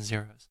ones and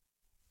zeros.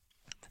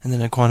 And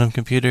then a quantum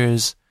computer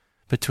is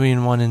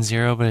between 1 and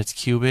 0, but it's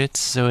qubits,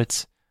 so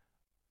it's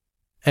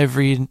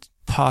every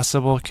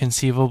possible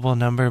conceivable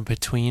number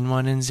between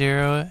 1 and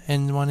 0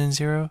 and 1 and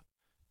 0.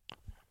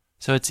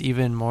 So it's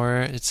even more,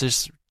 it's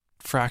just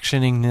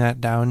fractioning that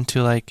down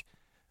to like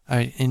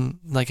a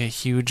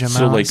huge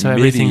amount. So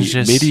everything's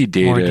just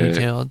more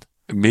detailed.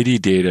 MIDI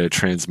data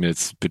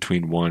transmits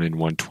between 1 and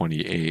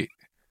 128.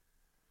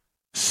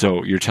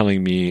 So you're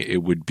telling me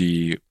it would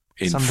be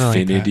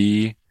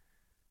infinity, like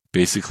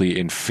basically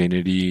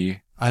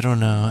infinity. I don't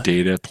know.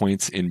 Data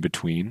points in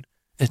between.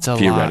 It's a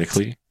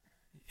theoretically. Lot.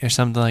 Or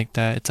something like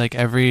that. It's like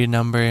every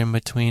number in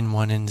between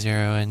 1 and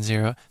 0 and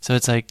 0. So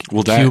it's like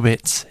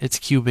qubits. It's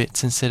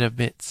qubits instead of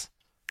bits.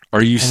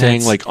 Are you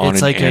saying like on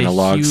an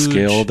analog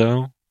scale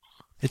though?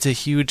 It's a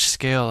huge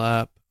scale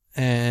up,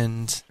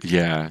 and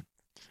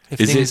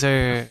if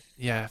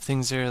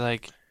things are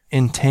like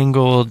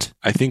entangled.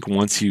 I think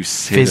once you hit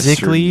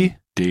physically a certain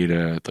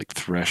data like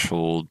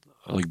threshold,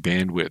 like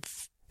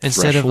bandwidth,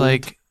 instead of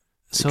like.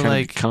 So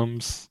like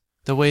becomes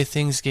the way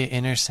things get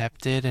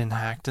intercepted and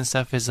hacked and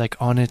stuff is like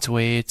on its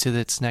way to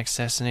its next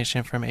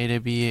destination from A to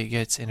B, it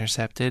gets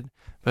intercepted.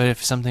 But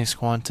if something's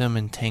quantum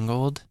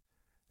entangled,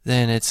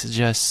 then it's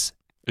just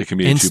it can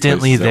be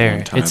instantly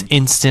there. It's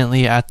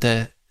instantly at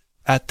the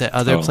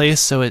other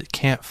place, so it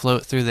can't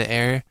float through the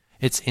air.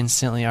 It's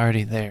instantly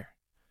already there.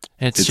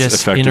 It's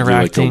just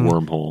interacting like a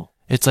wormhole.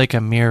 It's like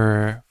a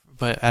mirror,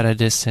 but at a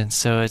distance.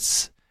 So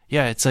it's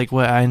like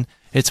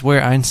it's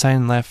where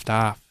Einstein left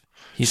off.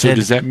 He said,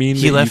 does that mean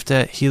he left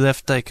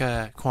like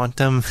a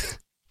quantum?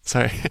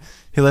 Sorry,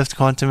 he left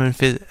quantum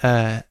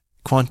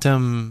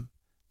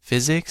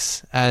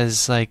physics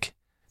as like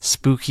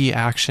spooky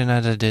action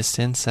at a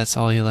distance. That's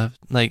all he left.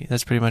 Like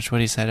that's pretty much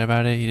what he said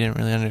about it. He didn't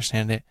really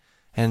understand it,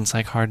 and it's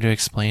like hard to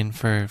explain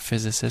for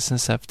physicists and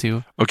stuff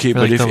too. Okay,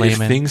 but if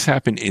things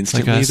happen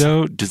instantly,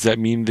 though, does that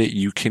mean that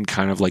you can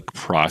kind of like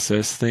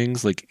process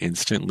things like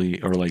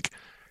instantly or like?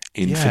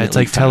 Yeah, it's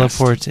like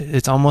teleport.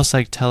 It's almost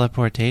like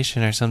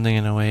teleportation or something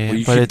in a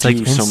way, but it's like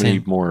instant. So many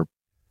more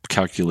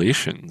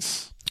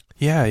calculations.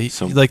 Yeah,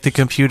 like the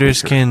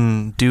computers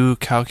can do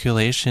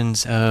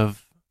calculations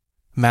of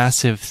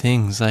massive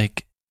things,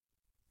 like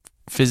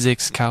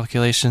physics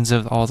calculations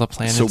of all the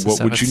planets. So,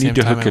 what would you need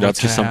to hook it up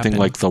to something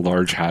like the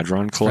Large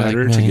Hadron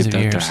Collider to get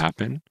that to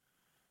happen?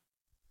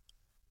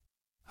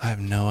 I have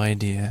no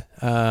idea.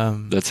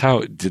 That's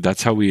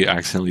how we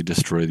accidentally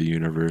destroy the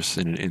universe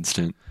in an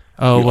instant.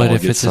 Oh, what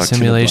if it's a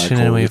simulation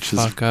and we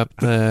fuck up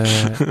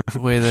the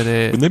way that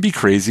it... Wouldn't that be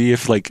crazy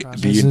if, like,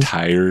 the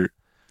entire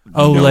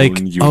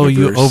universe...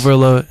 you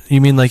overload... You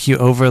mean, like, you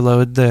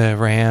overload the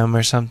RAM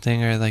or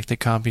something, or, like, the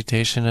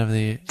computation of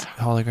the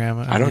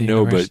hologram? I don't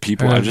know, but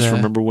I just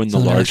remember when the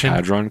Large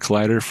Hadron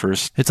Collider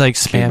first... It's like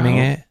spamming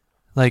it.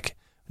 Like,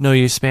 no,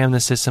 you spam the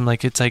system.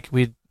 Like, it's like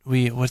we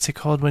what's it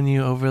called when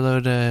you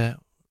overload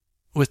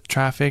with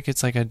traffic?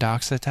 It's like a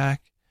DOS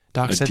attack.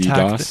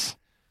 DDoS?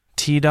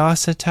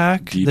 TDOS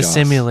attack? DDoS. The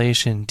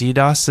simulation.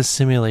 DDoS the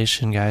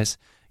simulation, guys.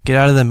 Get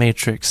out of the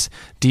matrix.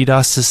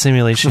 DDoS the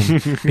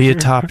simulation. Be a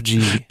top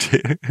G.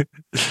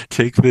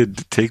 Take the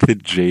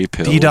J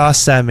pill.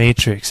 DDoS that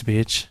matrix,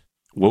 bitch.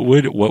 What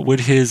would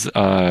his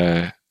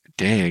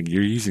dang,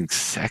 you're using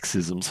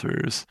sexism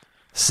slurs.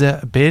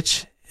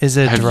 Bitch is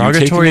a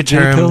derogatory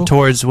term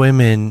towards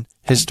women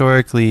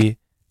historically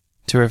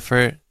to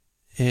refer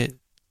it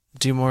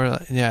do more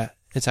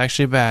it's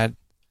actually bad.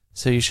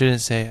 So you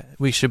shouldn't say it.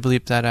 We should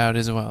bleep that out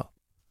as well.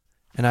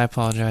 And I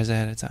apologize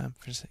ahead of time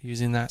for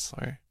using that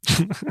slur.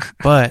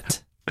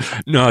 But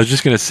no, I was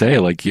just gonna say,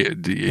 like,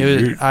 it just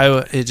slipped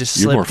out.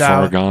 You're more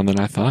far gone than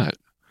I thought.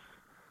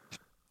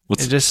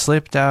 It just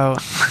slipped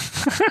out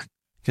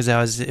because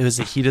it was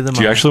the heat of the moment.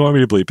 Do you actually want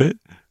me to bleep it?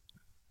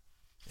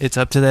 It's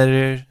up to the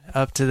editor,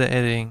 up to the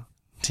editing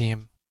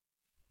team.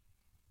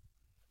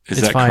 Is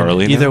that fine.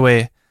 Carly? Either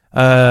way,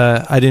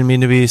 I didn't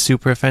mean to be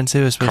super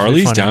offensive.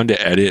 Carly's down to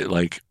edit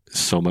like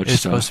so much stuff.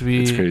 Supposed to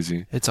be, it's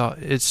crazy.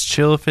 It's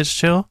chill if it's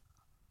chill.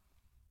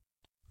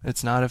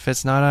 It's not if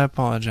it's not. I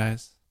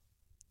apologize.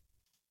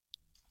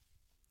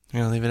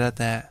 I'm gonna leave it at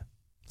that.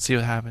 See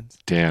what happens.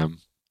 Damn.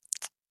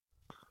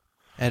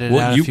 Edit it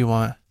out if you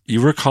want.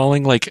 You were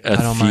calling like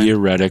a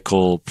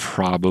theoretical,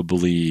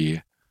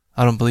 probably.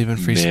 I don't believe in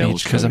free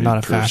speech because I'm not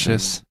a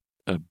fascist.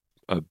 A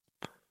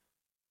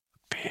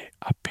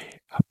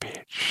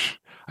bitch.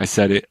 I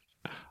said it.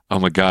 Oh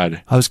my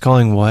god. I was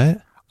calling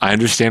what? I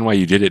understand why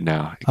you did it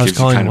now. It gives you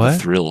kind of a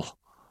thrill.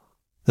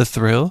 The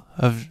thrill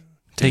of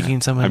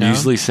taking someone down? I'm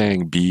usually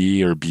saying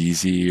B or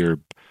BZ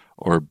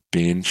or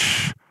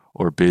binch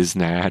or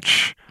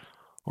biznatch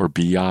or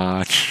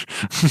biatch.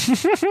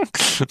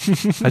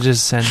 I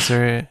just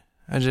censor it.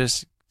 I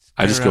just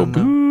go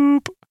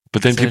boop.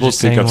 But then people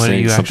think I'm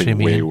saying something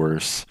way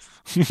worse.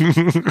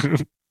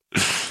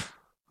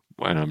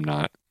 When I'm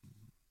not.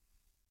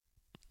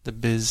 The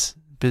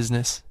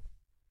business.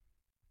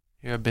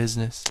 You're a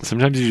business.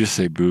 Sometimes you just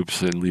say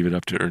boops and leave it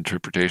up to your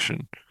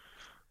interpretation.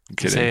 I'm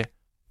kidding. Say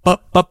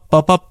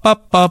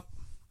bup.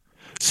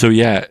 So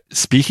yeah,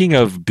 speaking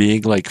of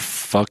being like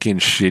fucking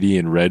shitty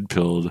and red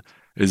pilled,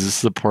 is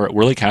this the part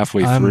we're like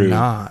halfway through? I'm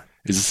not.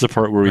 Is this the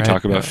part where we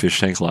talk about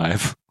Fishtank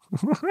Live?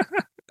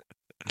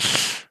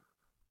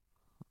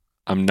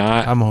 I'm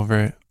not. I'm over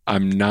it.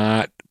 I'm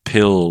not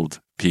pilled,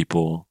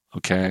 people.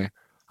 Okay?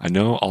 I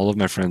know all of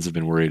my friends have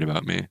been worried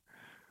about me.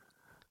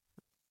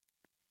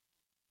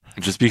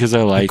 Just because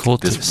I like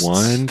this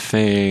one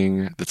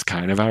thing that's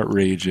kind of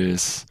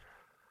outrageous,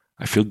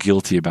 I feel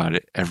guilty about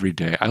it every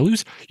day. I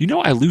lose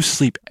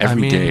sleep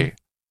every day.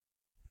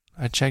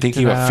 I checked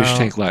thinking about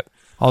Fishtank Live.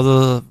 All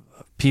the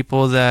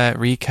people that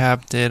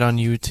recapped it on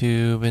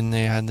YouTube, and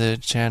they had the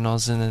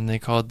channels, and then they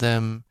called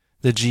them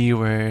the G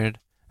word,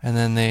 and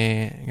then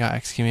they got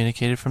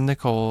excommunicated from the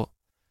cult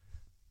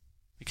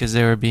because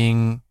they were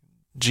being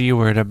G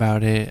word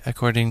about it,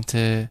 according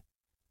to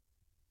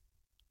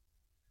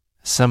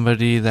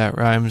somebody that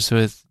rhymes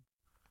with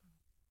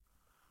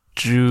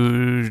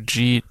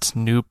Jujit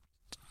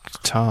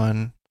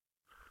Noopton.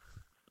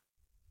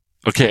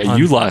 Okay,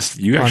 you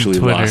actually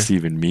lost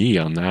even me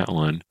on that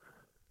one.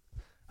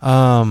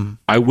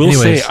 I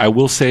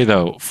will say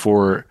though,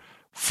 for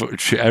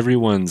to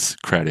everyone's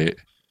credit,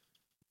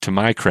 to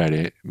my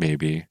credit,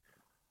 maybe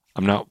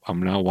I'm not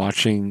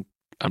watching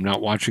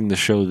the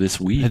show this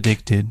week.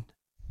 Addiction.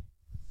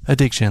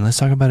 Let's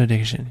talk about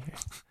addiction here.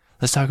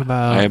 Let's talk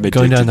about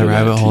going down the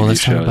rabbit hole.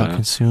 Let's talk about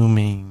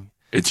consuming.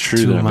 It's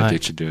true that I'm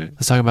addicted to it.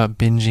 Let's talk about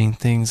binging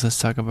things. Let's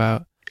talk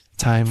about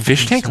time.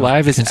 Fishtank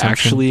Live is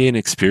actually an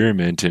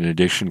experiment in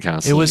addiction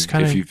counseling. It was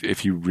kind of,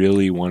 if you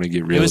really want to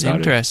get real about it. It was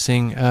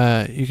interesting.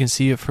 You can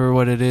see it for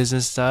what it is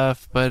and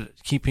stuff, but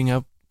keeping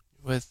up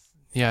with,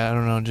 I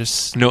don't know,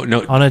 just no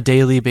on a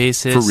daily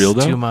basis. For real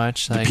though, too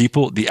much.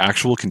 The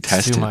actual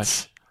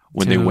contestants,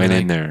 when they went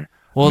in there,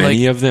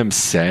 many of them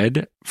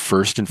said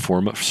first and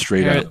foremost,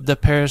 straight up, the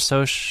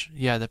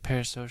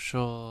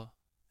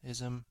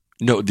parasocialism.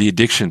 No, the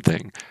addiction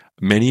thing.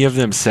 Many of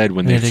them said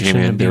when they came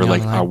in, they were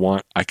like,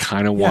 I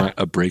kind of want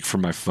a break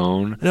from my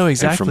phone. No,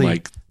 exactly.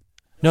 And from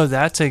no,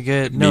 that's a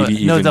good, maybe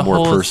even the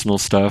more personal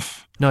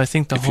stuff. No, I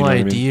think the whole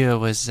idea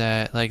was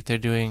that they're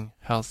doing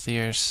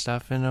healthier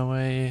stuff in a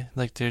way.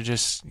 Like they're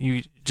just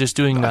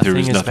doing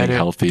nothing is better.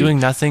 Healthy. Doing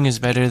nothing is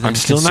better than I'm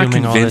still not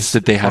convinced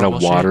that they had a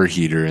water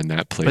heater in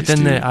that place. But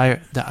then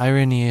the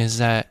irony is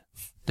that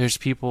there's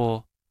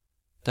people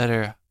that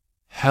are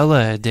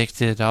hella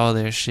addicted to all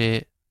their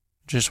shit.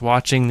 Just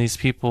watching these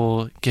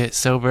people get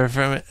sober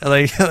from it,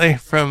 like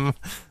from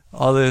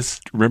all this.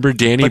 Remember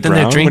Danny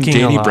Brown when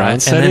Danny Brown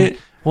said it?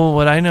 Well,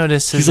 what I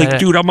noticed is he's like,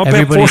 dude, I'm a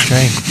everybody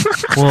drank.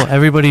 Well,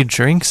 everybody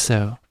drinks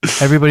though.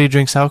 Everybody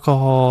drinks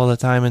alcohol all the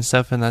time and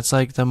stuff, and that's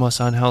like the most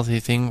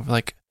unhealthy thing,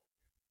 like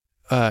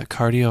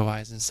cardio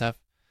wise and stuff.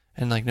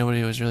 And like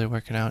nobody was really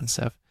working out and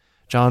stuff.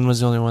 John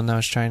was the only one that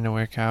was trying to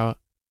work out.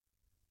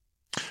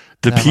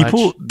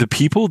 The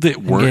people that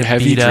weren't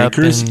heavy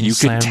drinkers, you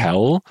could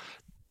tell.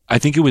 I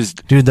think it was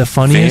the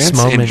funniest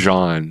Vance moment. And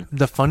John.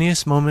 The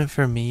funniest moment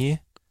for me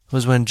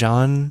was when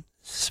John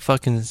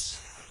fucking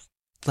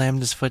slammed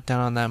his foot down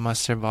on that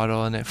mustard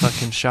bottle and it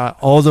fucking shot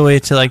all the way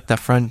to like the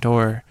front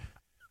door.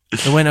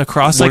 It went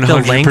across like the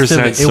length of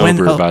it. It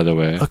sober, went by the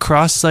way,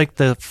 across like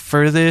the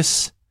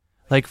furthest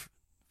like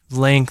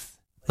length,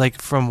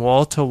 like from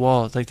wall to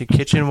wall, like the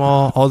kitchen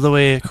wall, all the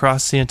way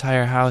across the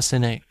entire house,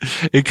 and it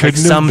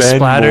couldn't have been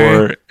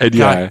more.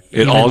 And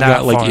it all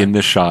got like in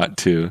the shot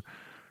too.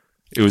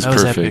 It was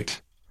perfect.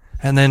 Epic.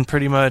 And then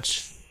pretty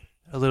much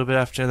a little bit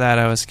after that,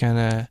 I was kind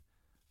of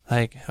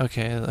like,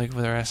 okay, like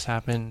the rest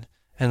happened.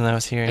 And then I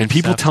was hearing and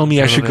people tell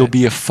me I should go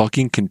be a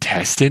fucking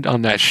contestant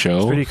on that show.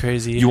 It's pretty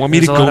crazy. You want me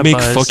to go make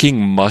fucking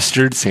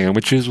mustard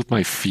sandwiches with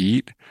my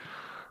feet?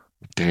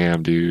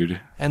 Damn, dude.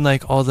 And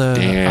like all the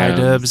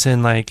iDubbbz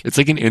and like... It's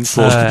like an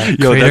insult.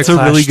 Yo, that's a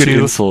really good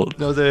insult.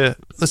 No,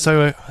 let's talk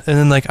about... And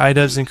then like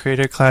iDubbbz and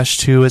Creator Clash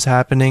 2 was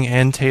happening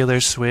and Taylor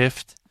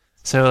Swift.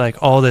 So,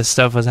 like, all this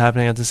stuff was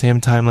happening at the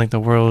same time. Like, the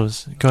world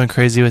was going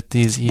crazy with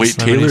these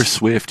Taylor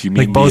Swift, you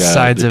mean like both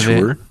sides of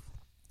tour? It.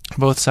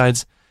 Both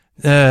sides.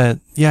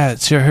 Yeah,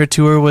 so her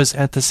tour was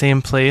at the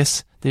same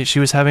place. She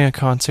was having a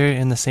concert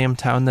in the same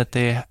town that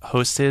they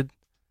hosted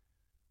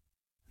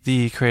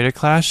the Creator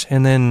Clash.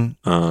 And then,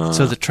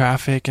 so the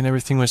traffic and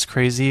everything was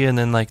crazy. And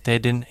then, like, they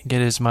didn't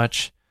get as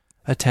much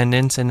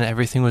attendance and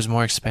everything was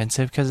more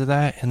expensive because of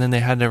that. And then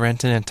they had to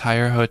rent an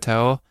entire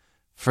hotel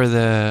for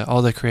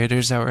all the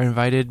creators that were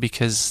invited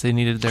because they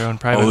needed their own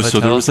private hotel. So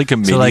there was like a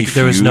mini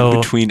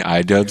feud between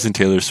iDubbbz and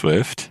Taylor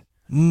Swift?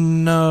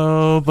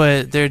 No,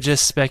 but they're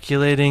just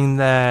speculating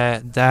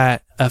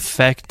that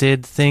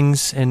affected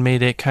things and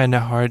made it kind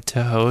of hard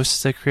to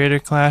host the Creator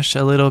Clash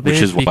a little bit.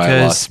 Which is why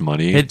I lost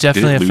money. It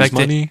definitely affected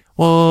money?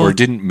 Or it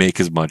didn't make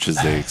as much as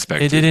they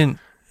expected?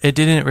 It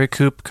didn't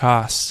recoup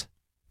costs.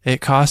 It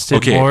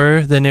costed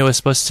more than it was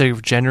supposed to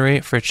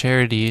generate for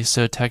charity,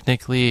 so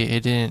technically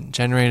it didn't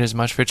generate as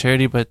much for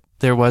charity, but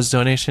there was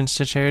donations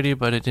to charity,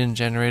 but it didn't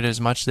generate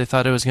as much. They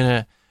thought it was going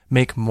to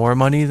make more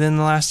money than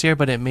the last year,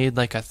 but it made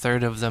like a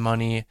third of the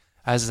money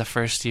as the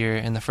first year,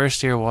 and the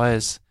first year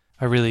was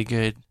a really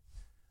good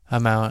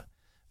amount,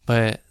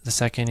 but the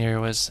second year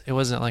it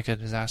wasn't like a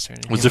disaster.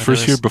 Was the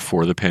first year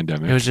before the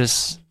pandemic? It was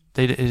just,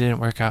 it didn't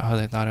work out how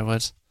they thought it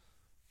was.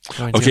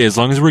 Okay, as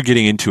long as we're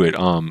getting into it,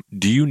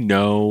 do you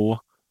know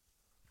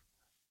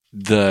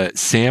the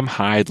Sam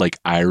Hyde like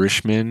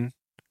Irishman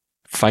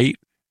fight?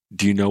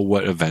 Do you know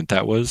what event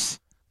that was?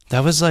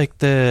 That was like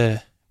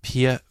the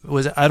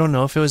I don't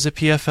know if it was a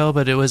PFL,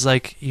 but it was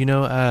like,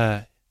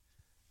 the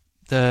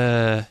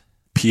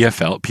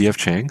PF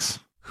Chang's.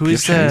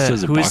 Who's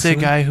the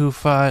guy who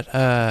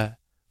fought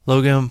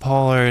Logan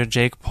Paul or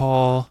Jake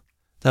Paul?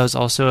 That was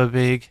also a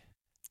big.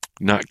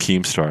 Not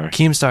Keemstar.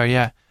 Keemstar,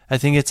 yeah. I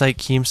think it's like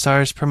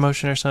Keemstar's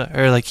promotion or something,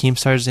 or like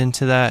Keemstar's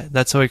into that.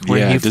 That's like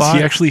where he fought. Does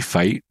he actually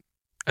fight?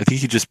 I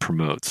think he just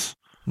promotes.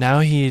 Now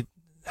he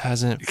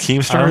hasn't.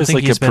 Keemstar is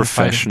like a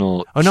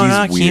professional. Oh no,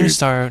 not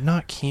Keemstar.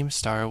 Not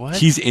Keemstar. What?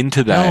 He's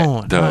into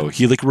that though.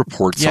 He like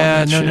reports on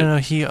that shit. No.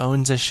 He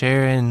owns a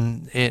share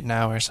in it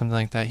now or something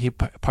like that. He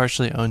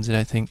partially owns it,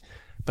 I think.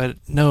 But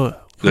no.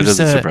 That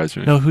doesn't surprise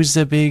me. No, who's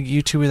the big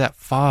YouTuber that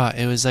fought?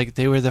 It was like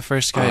they were the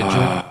first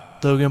guy.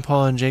 Logan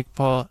Paul and Jake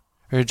Paul,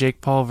 or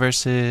Jake Paul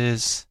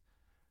versus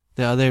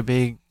the other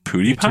big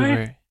PewDiePie?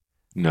 YouTuber.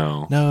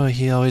 No. No,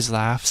 he always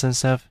laughs and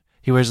stuff.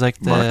 He wears like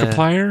the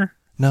Markiplier?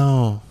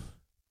 No.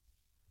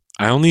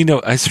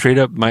 I straight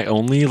up, my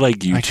only like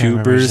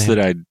YouTubers that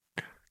I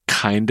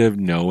kind of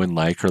know and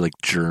like are like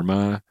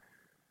Germa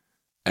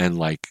and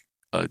like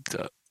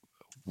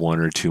one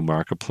or two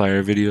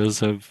Markiplier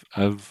videos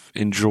I've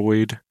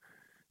enjoyed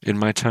in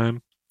my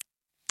time.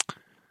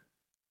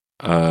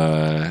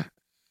 Maru's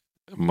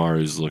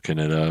looking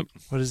it up.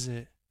 What is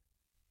it?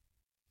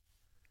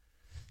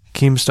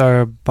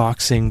 Keemstar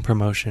boxing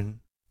promotion.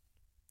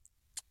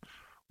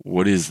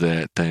 What is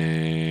that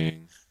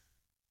thing?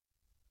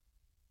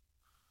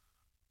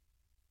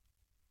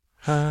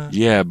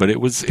 Yeah, but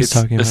it's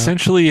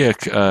essentially a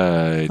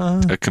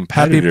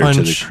competitor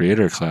to the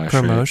Creator Clash.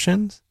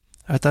 Promotions?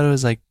 Right? I thought it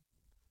was like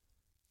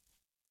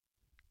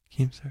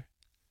Keemstar.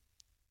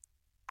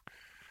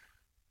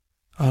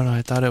 Oh no,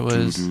 I thought it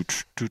was.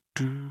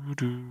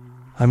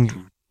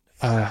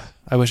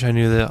 I wish I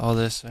knew all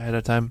this ahead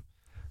of time.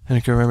 And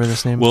I can remember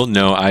this name. Well,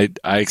 no, I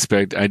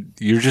expect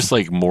you're just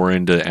like more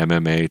into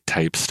MMA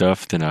type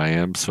stuff than I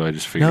am, so I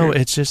just figured. No,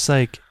 it's just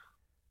like,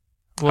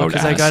 well,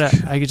 because it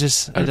doesn't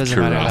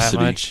matter that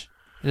much.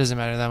 It doesn't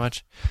matter that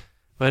much.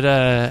 But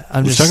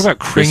Let's talk about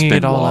Chris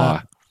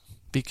Benoit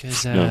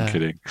because no, I'm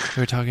kidding.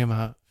 We were talking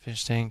about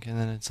fishtank, and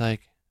then it's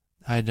like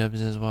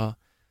iDubbbz as well.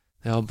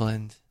 They all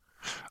blend.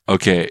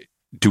 Okay,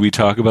 do we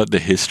talk about the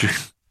history?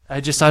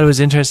 I just thought it was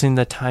interesting,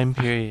 the time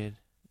period.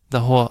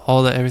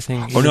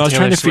 Everything. Oh no, I was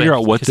trying to figure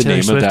out what the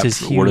name of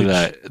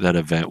that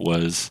event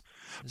was.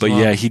 But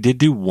yeah, he did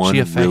do one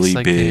really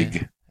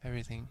big.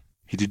 Everything.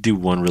 He did do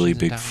one really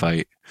big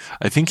fight.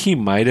 I think he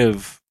might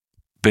have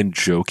been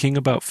joking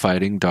about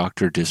fighting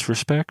Dr.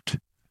 Disrespect.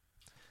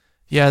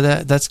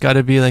 Yeah, that's got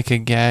to be like a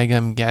gag,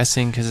 I'm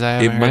guessing, because I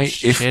haven't heard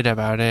shit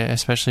about it,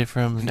 especially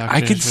from Dr.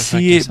 I could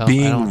see it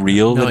being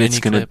real that it's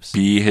going to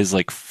be his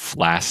like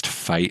last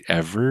fight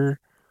ever.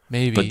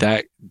 Maybe.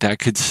 But that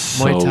could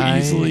so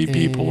easily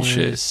be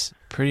bullshit.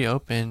 Pretty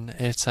open.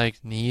 It's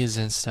like knees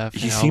and stuff.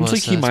 He seems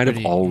like he might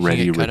have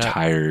already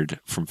retired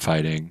from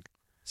fighting.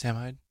 Sam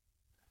Hyde?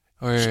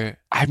 Or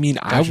I mean,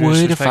 I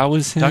would if I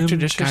was him. Dr.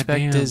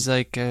 Disrespect is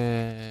like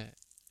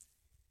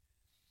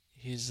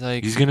he's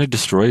going to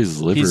destroy his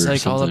liver. He's like or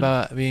something. all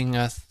about being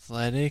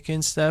athletic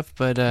and stuff,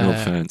 but no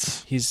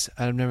offense.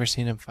 I've never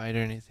seen him fight or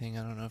anything.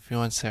 I don't know if he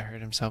wants to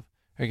hurt himself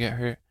or get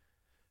hurt.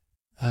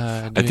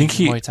 I think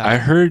I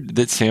heard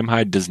that Sam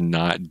Hyde does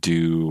not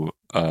do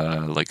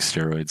like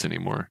steroids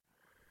anymore,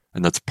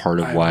 and that's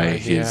part of why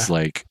his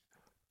like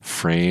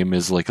frame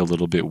is like a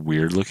little bit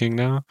weird looking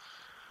now.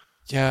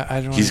 Yeah, I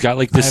don't. He's got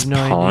like this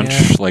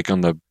paunch like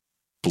on the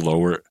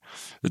blower.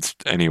 It's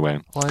anyway.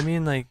 Well, I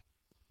mean, like,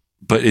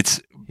 but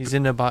he's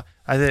into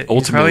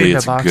ultimately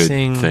it's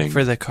boxing a good thing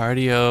for the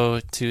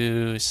cardio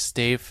to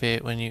stay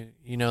fit. When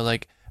you know,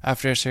 like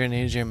after a certain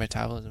age, your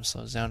metabolism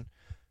slows down,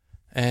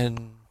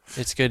 and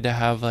it's good to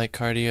have like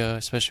cardio,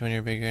 especially when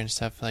you're bigger and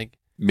stuff. Like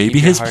maybe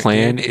his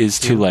plan is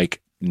to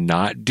like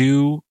not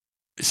do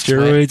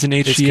steroids and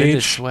HGH. It's good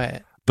to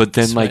sweat. But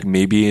then, like,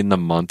 maybe in the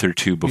month or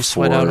two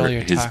before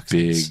his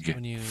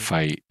big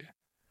fight.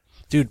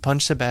 Dude,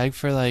 punch the bag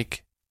for,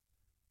 like...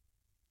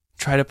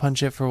 Try to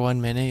punch it for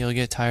 1 minute. You'll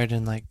get tired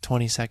in, like,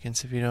 20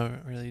 seconds if you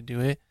don't really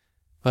do it.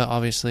 But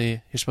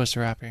obviously, you're supposed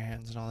to wrap your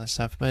hands and all this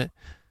stuff. But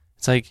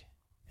it's, like,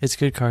 it's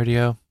good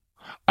cardio.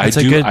 That's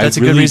a good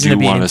reason to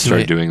be into it. I want to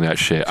start doing that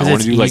shit. I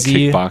want to do, like,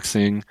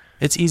 kickboxing.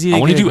 It's easy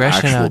to get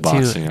aggression out,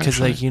 too. Because,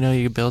 like, you know,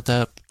 you build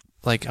up,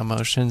 like,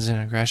 emotions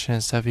and aggression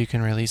and stuff. You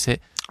can release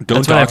it.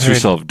 Don't dox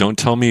yourself. Don't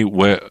tell me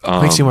what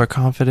makes you more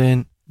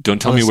confident.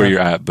 Don't tell me where you're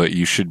at, but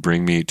you should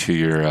bring me to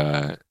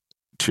your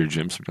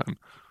gym sometime.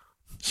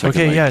 So I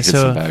can, like, hit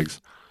some bags.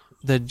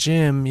 The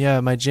gym,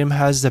 my gym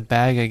has the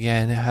bag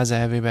again. It has a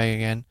heavy bag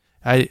again.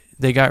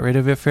 They got rid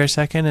of it for a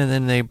second, and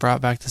then they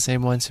brought back the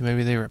same one. So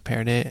maybe they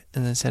repaired it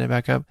and then set it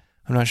back up.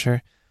 I'm not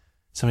sure.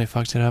 Somebody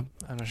fucked it up.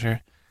 I'm not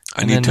sure.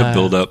 I need to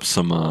build up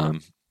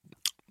some,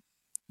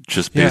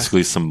 just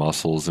basically some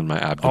muscles in my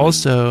abdomen.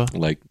 Also,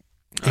 like.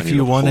 If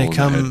you want to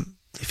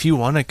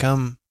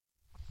come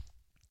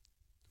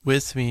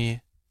with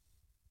me,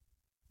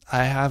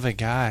 I have a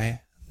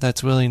guy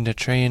that's willing to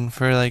train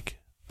for like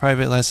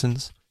private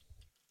lessons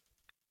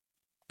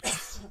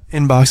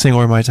in boxing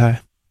or Muay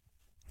Thai.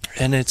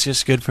 And it's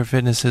just good for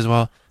fitness as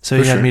well.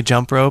 So he had me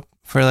jump rope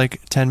for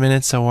like 10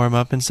 minutes to warm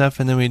up and stuff,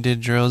 and then we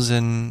did drills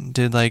and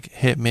did like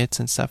hit mitts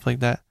and stuff like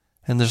that,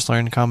 and just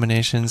learned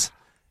combinations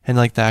and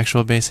like the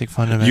actual basic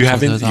fundamentals. You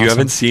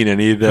haven't seen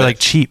any of that? They're like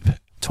cheap.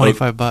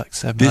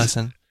 $25 a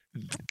lesson.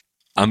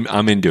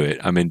 I'm into it.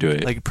 I'm into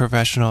it. Like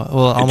professional,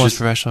 well, almost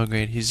professional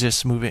grade. He's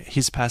just moving.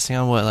 He's passing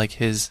on what like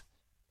his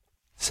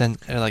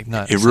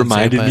not. It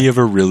reminded me of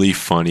a really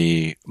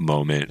funny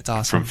moment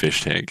from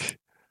Fishtank.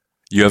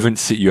 You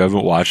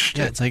haven't watched.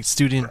 Yeah, it's like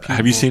student people.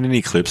 Have you seen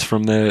any clips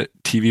from the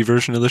TV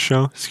version of the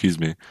show? Excuse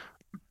me.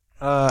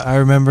 I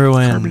remember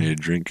when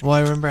carbonated drink. Well,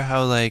 I remember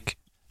how like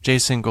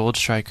Jason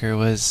Goldstriker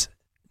was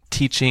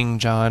teaching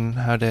John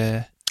how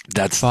to.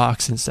 That's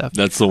box and stuff.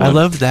 That's the one. I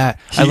love that.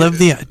 I loved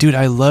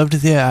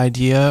the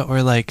idea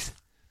or like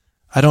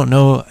I don't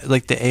know,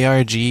 like the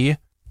ARG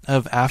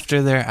of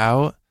after they're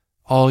out,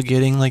 all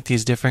getting like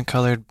these different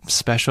colored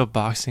special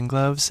boxing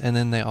gloves, and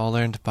then they all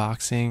learned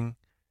boxing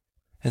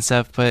and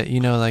stuff. But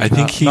like I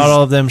think not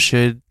all of them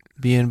should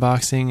be in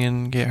boxing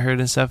and get hurt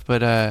and stuff.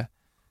 But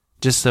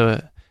just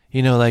the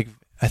like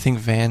I think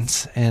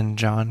Vance and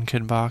John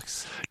could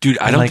box. Dude,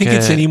 I don't think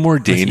it's any more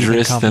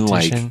dangerous than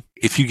like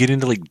if you get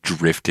into like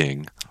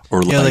drifting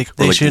or like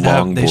they or should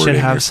longboarding. They should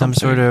have some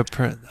sort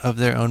of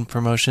their own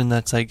promotion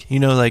that's like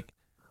like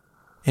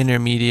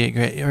intermediate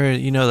grade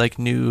or like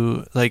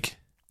new like.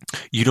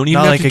 You don't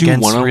even have to do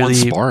one-on-one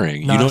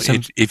sparring. You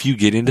don't. If you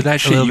get into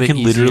that shit, you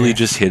can literally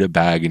just hit a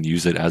bag and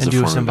use it as a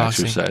form of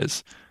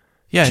exercise.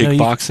 Yeah,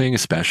 kickboxing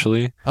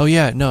especially. Oh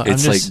yeah, no,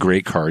 it's like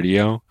great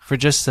cardio for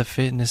just the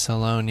fitness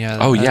alone. Yeah.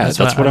 Oh yeah,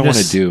 that's what I want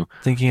to do.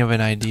 Thinking of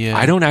an idea.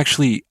 I don't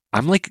actually.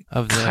 I'm like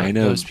of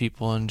those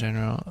people in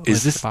general.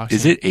 Is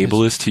it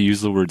ableist to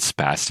use the word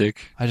spastic?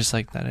 I just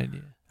like that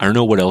idea. I don't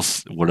know what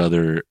else. What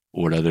other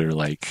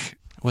like?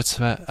 What's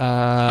that?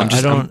 I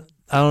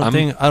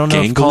don't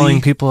know if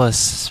calling people a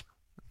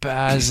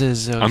spaz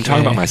is okay. I'm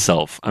talking about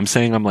myself. I'm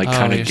saying I'm like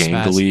kind of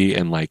gangly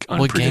and like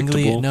unpredictable.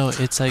 Well, gangly, no,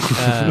 it's like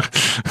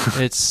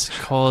it's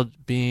called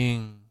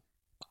being,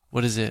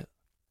 what is it?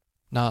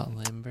 Not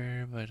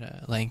limber,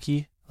 but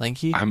lanky.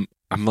 I'm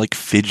like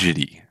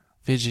fidgety.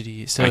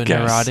 So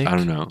neurotic. I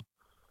don't know.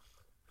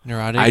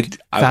 Neurotic.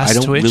 I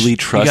don't really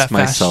trust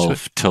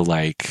myself to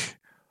like.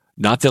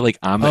 Not that like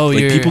I'm like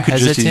people could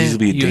just as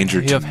easily be a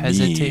danger to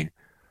me.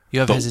 You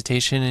have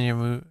hesitation in your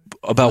move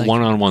about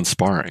one-on-one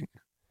sparring,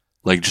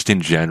 like just in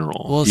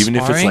general. Well, even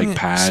if it's like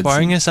pads.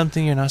 Sparring is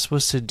something you're not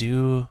supposed to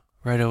do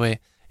right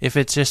away. If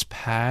it's just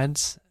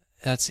pads,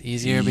 that's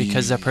easier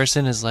because the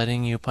person is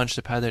letting you punch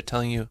the pad. They're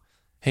telling you,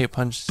 "Hey,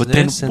 punch this." But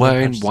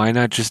then why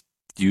not just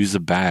use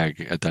a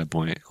bag at that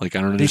point? Like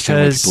I don't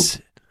understand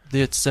because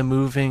it's the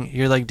moving.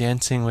 You're like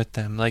dancing with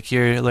them. Like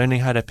you're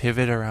learning how to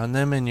pivot around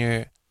them, and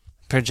you're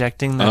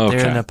projecting that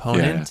they're an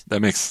opponent. Yeah,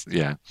 that makes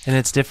and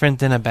it's different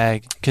than a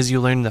bag because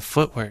you learn the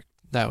footwork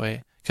that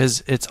way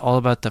because it's all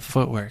about the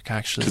footwork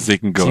actually because they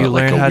can go at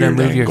like a weird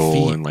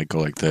angle and like go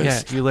like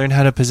this. You learn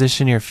how to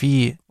position your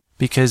feet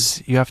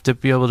because you have to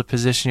be able to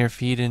position your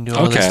feet and do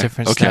all this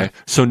different stuff.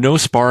 So no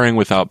sparring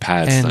without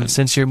pads and then.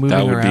 Since you're moving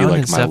that would around be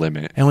like and my stuff,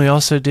 limit. And we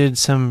also did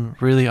some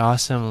really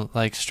awesome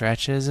like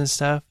stretches and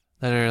stuff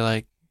that are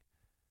like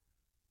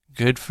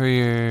good for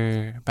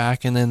your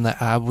back and then the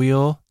ab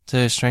wheel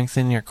to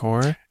strengthen your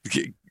core.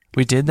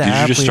 We did the ab wheel.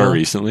 Did you just start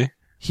recently?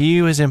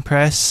 He was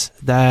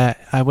impressed that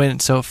I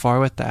went so far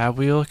with the ab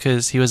wheel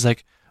because he was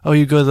like, "Oh,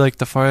 you go like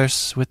the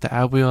farthest with the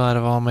ab wheel out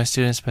of all my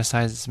students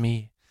besides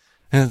me."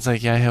 And it's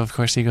like, yeah, of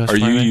course he goes. Are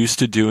you used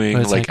to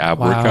doing like ab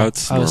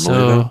workouts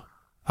normally?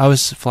 I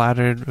was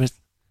flattered with.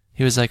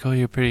 He was like, "Oh,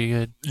 you're pretty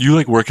good." You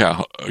like work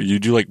out? You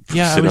do like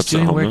sit-ups I was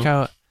doing at home,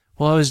 workout.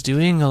 Well, I was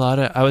doing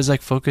I was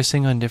like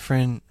focusing on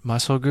different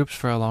muscle groups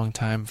for a long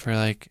time. For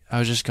like, I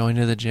was just going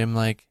to the gym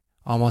like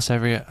almost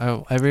every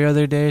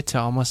other day to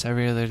almost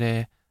every other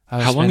day.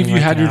 How long have you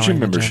had your gym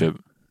membership?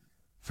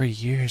 For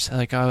years.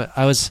 Like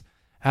I was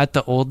at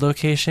the old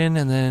location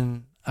and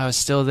then I was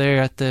still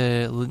there at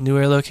the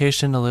newer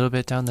location a little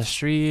bit down the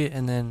street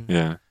and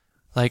then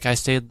like I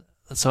stayed.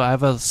 So I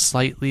have a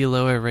slightly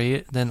lower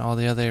rate than all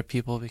the other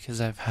people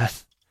because I've had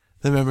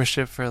the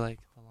membership for like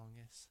the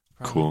longest.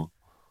 Probably. Cool.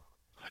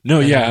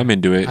 No, I'm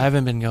into it. I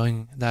haven't been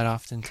going that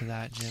often to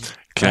that gym.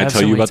 Can I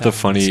tell you about the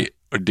funny...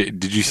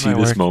 Did you see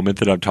this moment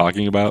that I'm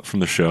talking about from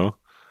the show?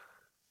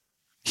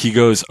 He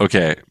goes,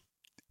 okay,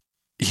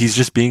 he's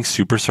just being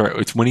super sorry.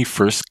 It's when he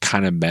first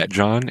kind of met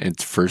John and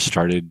first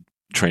started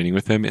training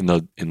with him in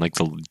like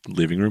the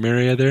living room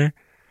area there.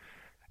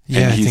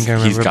 Yeah, I think I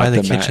remember by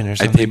the kitchen or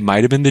something. It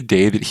might have been the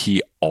day that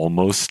he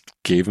almost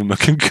gave him a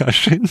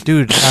concussion.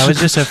 Dude, I was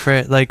just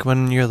afraid, like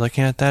when you're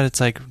looking at that, it's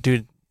like,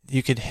 dude,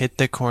 you could hit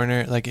the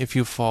corner. Like if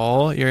you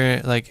fall,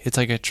 you're like, it's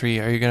like a tree.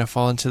 Are you going to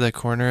fall into the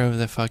corner of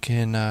the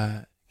fucking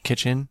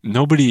kitchen?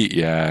 Nobody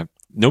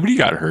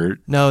got hurt.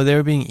 No, they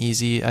were being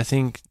easy. I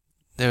think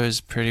it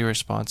was pretty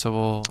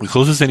responsible. The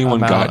closest anyone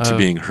got to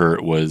being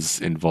hurt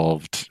was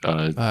involved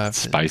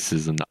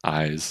spices in the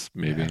eyes,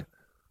 maybe. Yeah.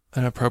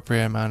 An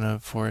appropriate amount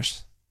of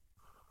force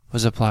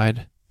was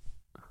applied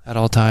at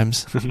all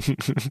times.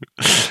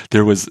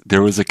 There was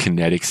a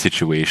kinetic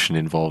situation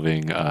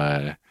involving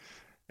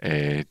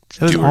it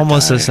was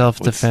almost a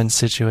self-defense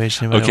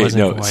situation. But okay, it wasn't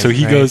no. quite, So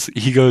he goes.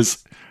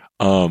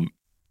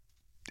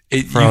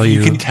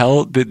 You can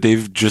tell that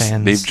they've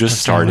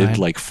just started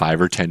like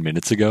 5 or 10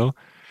 minutes ago,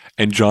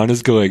 and John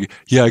is going,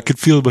 "Yeah, I could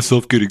feel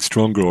myself getting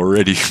stronger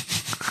already."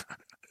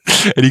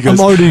 And he goes,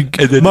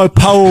 my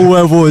power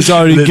level is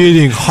already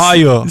getting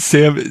higher.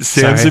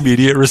 Sam's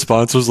immediate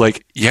response was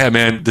like, "Yeah,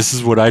 man, this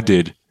is what I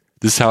did.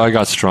 This is how I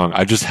got strong.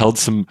 I just held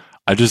some.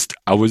 I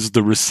was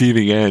the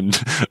receiving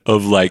end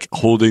of like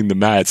holding the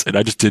mats, and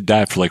I just did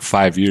that for like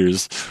 5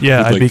 years." Yeah,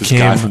 with, like, I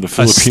became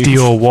a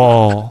steel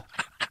wall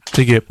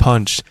to get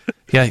punched.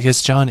 Yeah,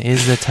 because John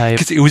is the type.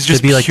 Because it was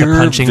just to be like pure the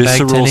punching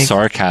visceral bag technique.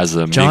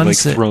 sarcasm being like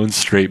thrown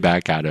straight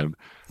back at him.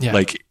 Yeah.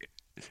 Like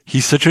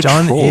He's such a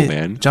troll,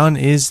 man. John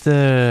is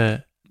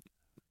the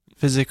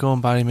physical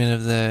embodiment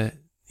of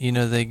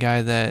the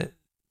guy that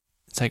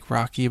it's like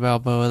Rocky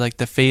Balboa, like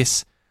the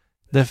face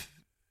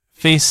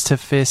to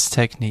fist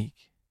technique.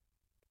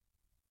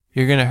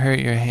 You're gonna hurt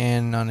your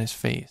hand on his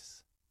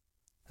face,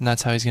 and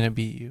that's how he's gonna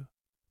beat you.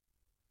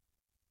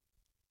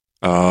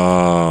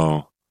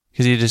 Oh,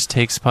 because he just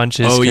takes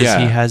punches. Because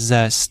he has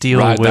that steel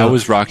will. That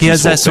was Rocky's. He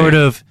has that sort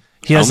of.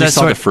 He has that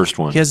sort. The first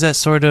one. He has that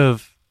sort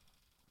of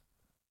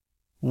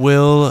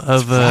will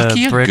of a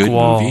brick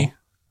wall. Movie?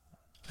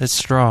 It's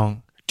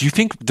strong. Do you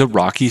think the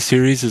Rocky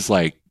series is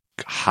like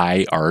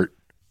high art?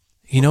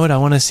 You know what I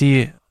want to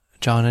see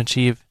John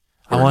achieve?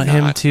 I want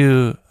him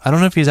to. I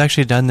don't know if he's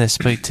actually done this,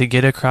 but to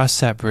get across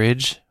that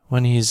bridge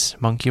when he's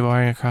monkey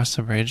barring across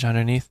the bridge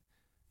underneath,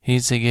 he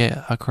needs to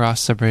get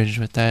across the bridge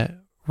with that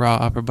raw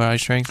upper body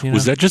strength.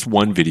 Was that just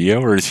one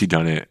video, or has he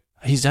done it?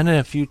 He's done it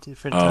a few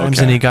different times,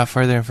 and he got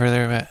further and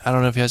further. But I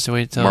don't know if he has to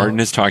wait till Martin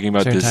is talking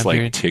about this like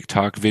period.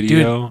 TikTok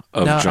video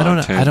of John.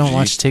 I don't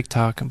watch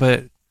TikTok,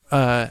 but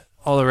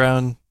all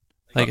around,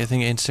 like I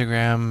think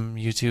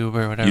Instagram, YouTube,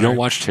 or whatever. You don't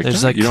watch TikTok?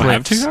 There's like you clips, don't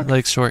have TikTok?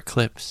 Like short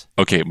clips.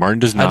 Okay, Martin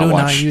does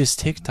not use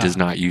TikTok. Does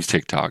not use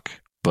TikTok.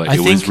 But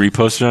it was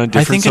reposted on a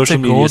different social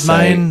media site.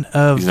 I think it's a gold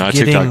mine of He's not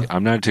getting... TikTok.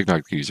 I'm not a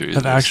TikTok user.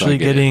 Of actually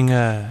getting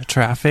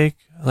traffic,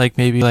 like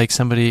maybe like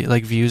somebody,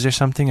 like views or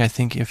something. I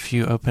think if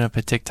you open up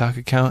a TikTok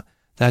account,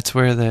 that's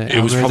where the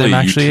algorithm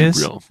actually is.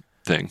 Real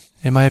thing.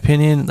 In my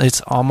opinion,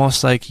 it's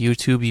almost like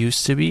YouTube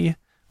used to be,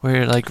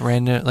 where like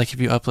random, like if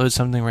you upload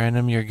something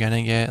random, you're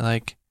gonna get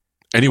like...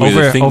 Anyway,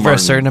 over a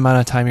certain amount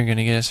of time, you're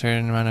gonna get a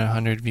certain amount of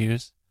 100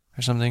 views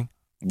or something.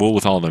 Well,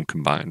 with all of them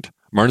combined.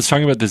 Martin's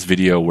talking about this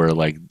video where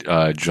like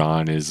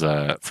John is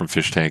from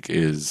Fishtank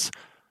is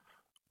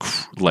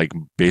like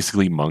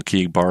basically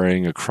monkey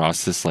barring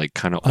across this like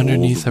kind of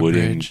old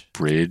wooden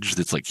bridge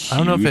that's like huge. I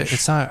don't know if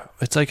it's not.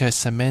 It's like a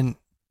cement.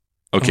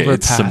 Okay,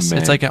 overpass. It's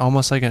cement. It's like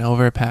almost like an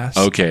overpass.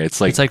 Okay,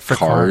 it's like for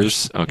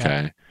cars.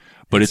 Okay, yeah.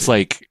 But it's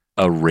like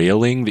a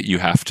railing that you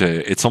have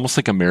to. It's almost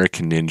like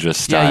American Ninja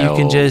style. Yeah, you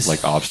can just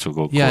like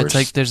obstacle course. Yeah, it's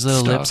like there's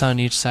little lips on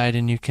each side,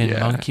 and you can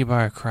monkey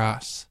bar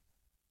across.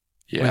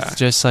 Yeah, with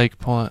just like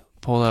pull up.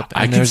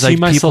 And I can there's see like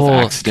myself people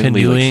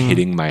accidentally like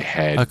hitting my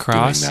head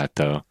across doing that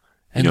though.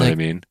 You know what I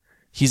mean?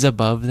 He's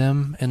above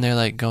them, and they're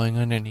like going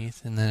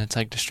underneath, and then it's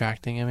like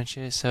distracting him and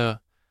shit. So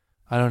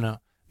I don't know.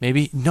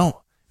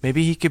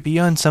 Maybe he could be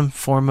on some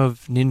form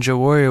of Ninja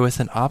Warrior with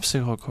an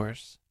obstacle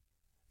course.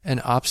 An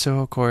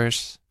obstacle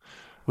course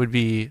would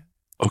be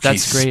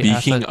that's great.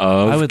 Speaking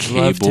of I would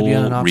love to be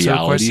on an obstacle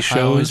reality course. shows,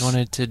 I always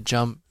wanted to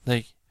jump,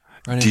 like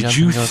run and jump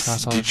and go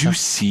across all Did you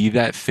see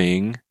that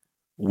thing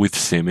with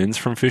Simmons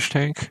from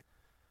Fishtank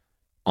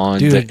on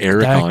Dude, the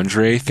Eric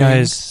Andre thing?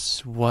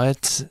 Guys,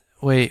 what?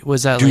 Wait,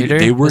 was that later?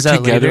 They were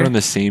together later? on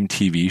the same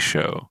TV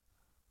show.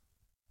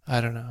 I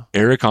don't know.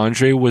 Eric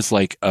Andre was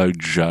like a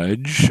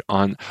judge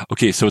on...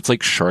 Okay, so it's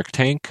like Shark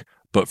Tank,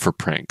 but for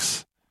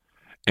pranks.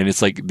 And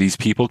it's like these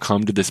people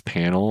come to this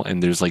panel,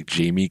 and there's like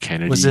Jamie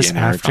Kennedy and Eric Andre. Was this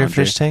after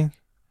Fish Tank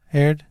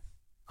aired?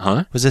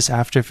 Huh? Was this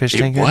after Fish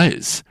Tank? It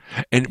was.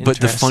 But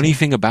the funny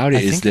thing about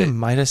it is that... I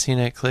might have seen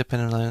a clip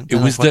and it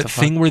was that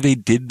thing where they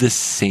did the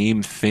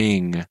same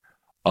thing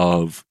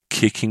of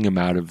kicking him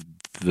out of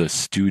the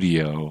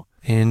studio.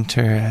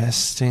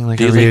 Interesting.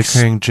 Like a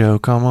reoccurring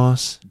joke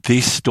almost.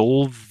 They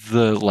stole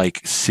the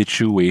like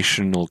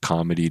situational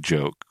comedy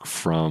joke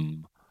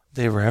from...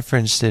 They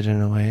referenced it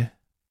in a way.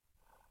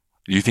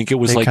 Do you think it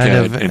was an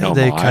homage?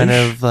 They kind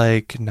of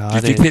like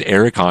nodded. Do you think that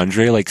Eric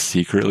Andre like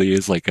secretly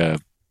is like a...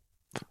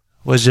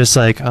 Was just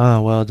like,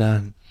 oh, well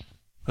done.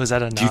 Was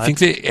that a nod? Do you think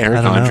that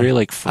Eric Andre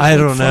like I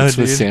don't know, dude.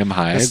 with Sam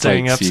Hyde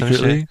like up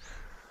secretly?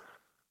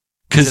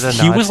 Because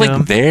he was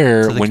like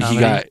there when he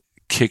got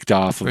kicked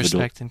off of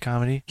Respect in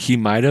comedy. He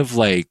might have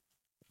like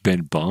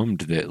been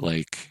bummed that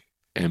like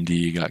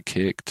MD got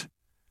kicked.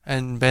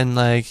 And been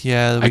like,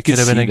 yeah, we could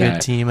have been a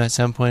good team at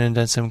some point and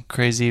done some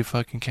crazy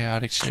fucking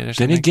chaotic shit or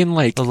something. Then again,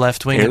 like the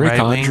left wing Eric and right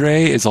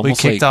Andre wing. is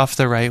almost we kicked off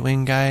the right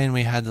wing guy and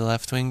we had the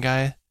left wing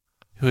guy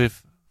who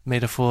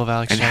made a fool of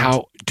Alex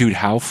Jones.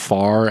 How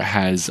far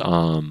has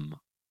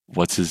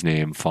what's his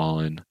name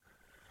fallen?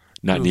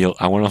 Not Neil.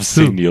 I want to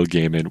say Neil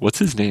Gaiman. What's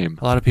his name?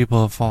 A lot of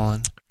people have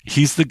fallen.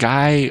 He's the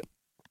guy.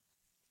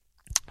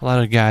 A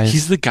lot of guys.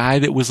 He's the guy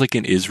that was like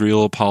an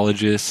Israel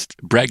apologist.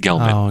 Brett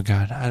Gelman. Oh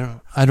God, I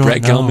don't.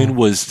 Brett know. Gelman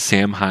was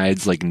Sam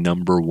Hyde's like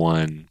number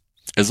one.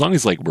 As long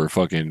as like we're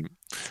fucking.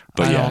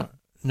 But I don't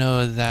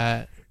know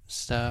that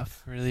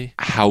stuff really.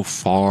 How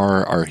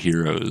far our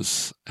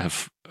heroes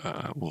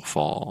will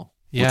fall?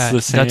 Yeah,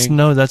 that's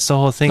the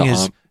whole thing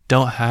is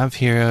don't have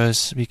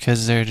heroes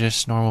because they're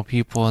just normal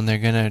people and they're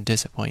gonna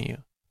disappoint you.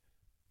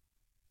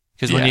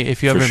 Because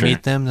if you ever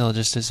meet them, they'll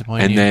just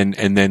disappoint you.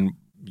 And then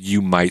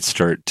you might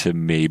start to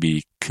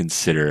maybe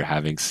consider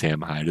having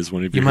Sam Hyde as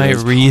one of your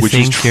heroes. You might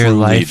rethink your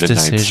life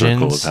decisions.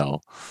 Ninth circle of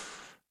hell.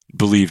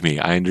 Believe me,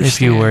 I understand.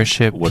 If you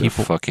worship what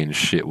people, a fucking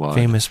shitwad.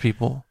 Famous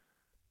people.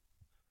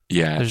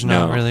 Yeah, there's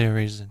not really a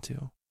reason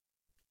to.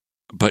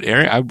 But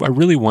Eric, I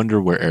really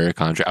wonder where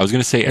Eric Andre. I was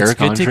going to say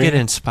Eric Andre. It's good to get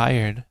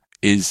inspired.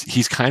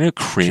 he's kind of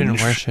Shouldn't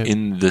cringe worship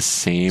in the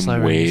same way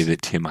celebrities.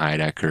 that Tim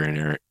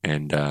Heidecker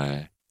and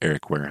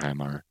Eric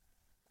Wareheim are.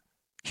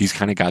 He's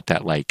kind of got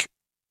that like,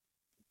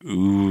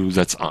 ooh,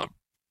 that's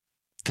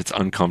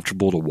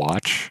uncomfortable to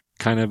watch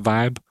kind of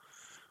vibe.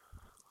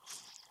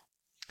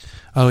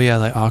 Oh yeah,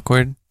 like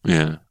awkward.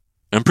 Yeah,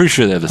 I'm pretty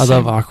sure they have the same. I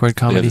love awkward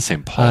comedy. They have the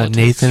same politics,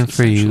 Nathan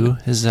For You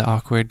is the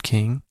awkward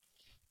king.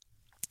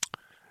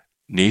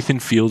 Nathan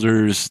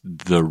Fielder's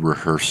The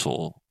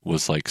Rehearsal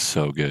was like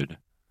so good.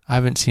 I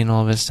haven't seen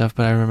all of his stuff,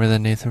 but I remember the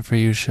Nathan For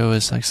You show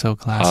is like so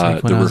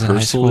classic. When The I was in high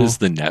Rehearsal school. is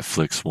the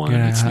Netflix one.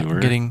 It's newer.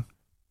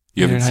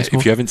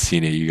 If you haven't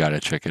seen it, you got to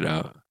check it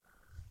out.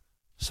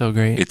 So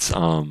great. It's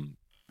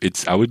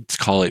I would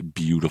call it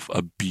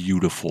a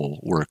beautiful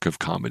work of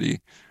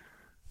comedy.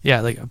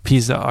 Yeah, like a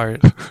piece of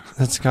art.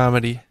 That's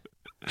comedy.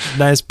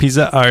 Nice piece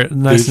of art.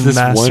 Nice There's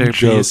this one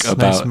joke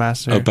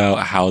nice about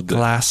how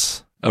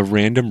glass. A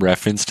random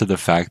reference to the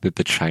fact that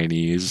the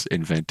Chinese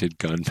invented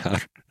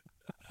gunpowder.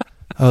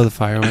 Oh, the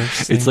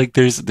fireworks. It's like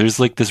there's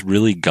like this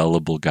really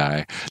gullible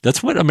guy.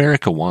 That's what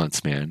America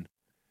wants, man.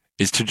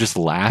 Is to just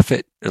laugh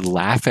at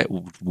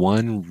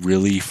one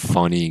really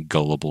funny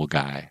gullible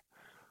guy.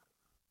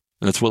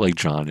 And that's what like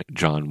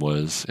John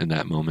was in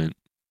that moment.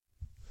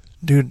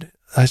 Dude,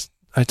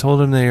 I told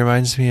him that he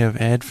reminds me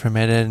of Ed from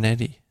Ed, Edd and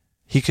Eddy.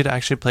 He could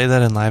actually play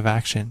that in live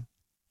action.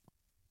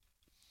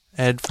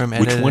 Ed from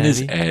Ed, Which Edd and one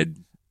is Eddy. Ed?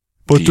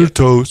 Butter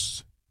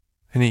toast.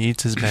 And he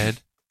eats his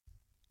bed.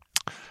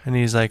 And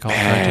he's like all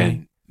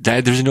Man,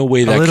 there's no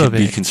way that could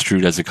be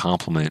construed as a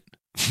compliment.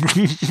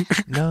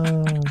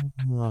 No,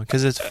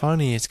 because it's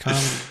funny. It's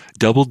comedy.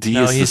 Double D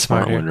is the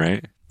smart one,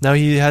 right? No,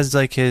 he has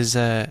like his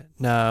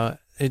no,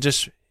 it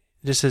just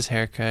his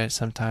haircut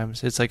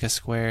sometimes. It's like a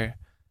square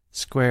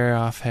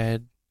off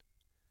head.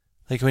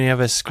 Like when you have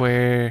a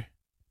square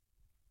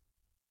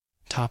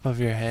top of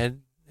your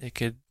head, it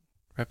could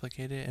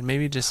replicate it, and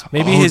maybe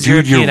his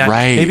European you're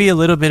right. Maybe a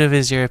little bit of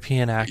his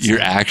European accent.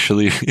 You're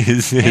actually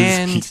his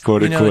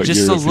quote unquote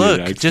just European the look,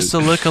 accent. just the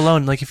look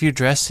alone. Like if you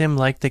dress him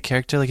like the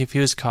character, like if he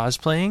was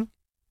cosplaying,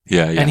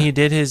 yeah, and he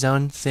did his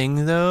own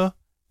thing though,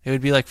 it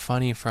would be like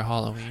funny for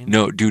Halloween.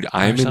 No, dude,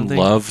 I'm in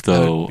love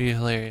though. That would be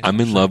hilarious.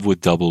 I'm in love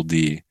with Double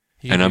D,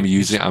 and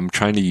I'm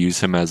trying to use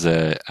him as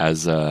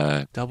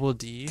a Double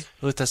D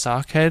with the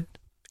sock head.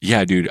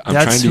 Yeah, dude, I'm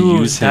trying to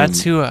use him.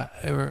 That's who.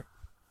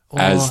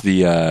 As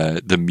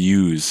the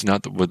muse,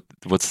 not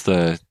what's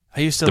the I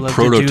used to the love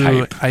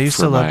prototype. To do, I used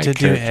to love to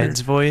do character. Ed's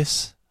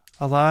voice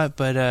a lot,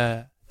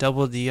 but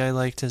Double D I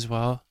liked as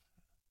well.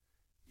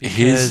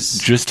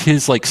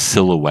 His like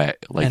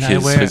silhouette, like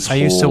I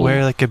used to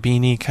wear like a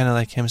beanie, kind of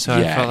like him, so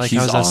I felt like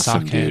I was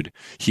awesome, a sockhead. dude.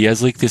 He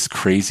has like this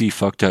crazy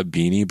fucked up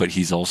beanie, but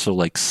he's also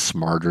like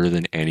smarter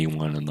than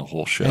anyone in the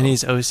whole show. And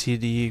he's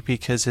OCD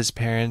because his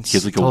parents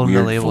like told him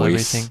to label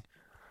voice. Everything.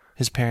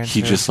 His parents.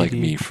 He's just OCD. like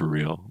me for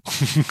real.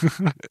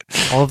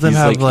 All of them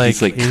have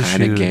he's like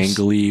kind of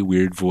gangly,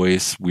 weird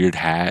voice, weird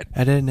hat.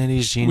 Ed, Edd and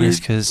Eddy's genius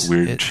because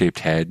weird shaped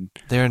head.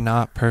 They're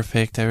not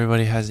perfect.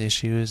 Everybody has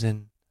issues,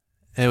 and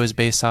it was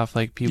based off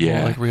like people,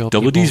 like real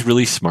Double people. D's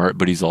really smart,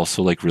 but he's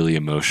also like really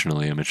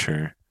emotionally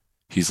immature.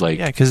 He's like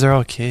because they're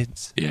all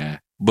kids. Yeah,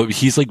 but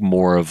he's like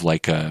more of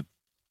like a,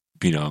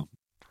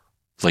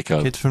 like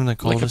a kids from the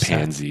like a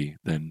pansy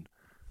than.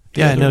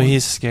 Yeah, no,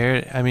 he's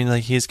scared. I mean,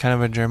 like he's kind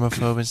of a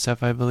germaphobe and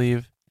stuff, I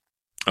believe.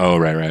 Oh,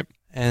 right.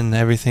 And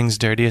everything's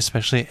dirty,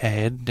 especially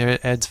Ed.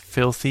 Ed's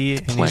filthy,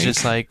 and he's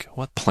just like,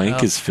 what?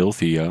 Plank is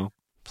filthy, yo.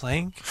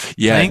 Plank?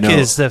 Yeah, Plank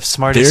is the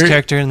smartest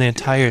character in the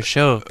entire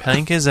show.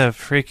 Plank is a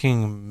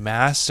freaking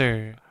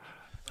master.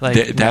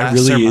 Like that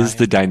really is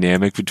the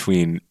dynamic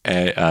between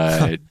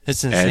Ed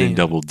it's and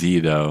Double D,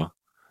 though.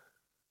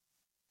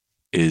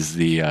 Is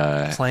the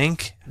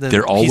Plank?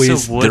 They're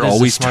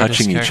always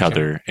touching each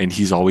other, and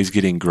he's always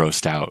getting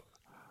grossed out.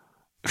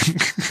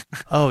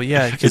 Oh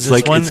yeah, because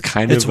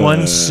it's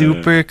one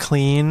super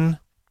clean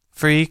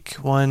freak,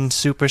 one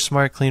super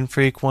smart clean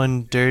freak,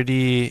 one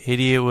dirty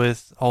idiot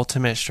with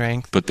ultimate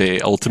strength. But they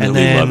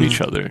ultimately love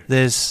each other.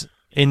 This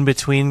in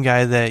between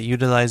guy that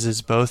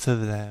utilizes both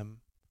of them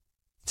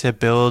to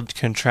build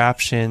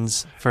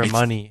contraptions for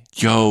money.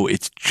 Yo,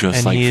 it's just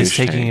and like he is Fish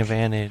taking Tank.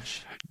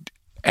 advantage.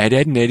 Ed,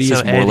 Edd and Eddy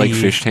is more like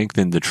Fish Tank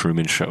than the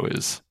Truman Show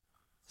is.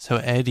 So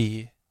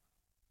Eddy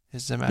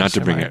is the mastermind. Not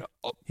to bring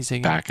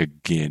it back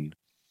again.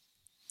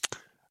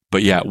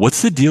 But yeah,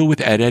 what's the deal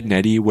with Ed, Edd and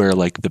Eddy where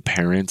like the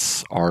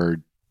parents are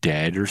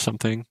dead or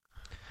something?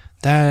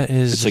 That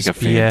is it's like a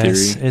fan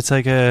theory. It's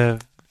like a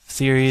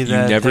theory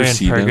that they're in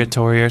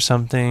purgatory or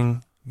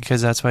something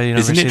because that's why you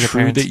never see the parents.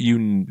 Isn't it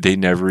true that they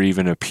never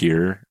even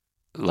appear?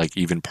 Like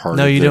even part of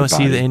No, you their don't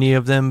body? see any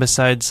of them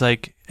besides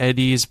like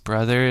Eddie's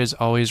brother is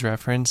always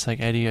referenced. Like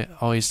Eddy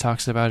always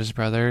talks about his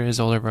brother, his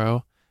older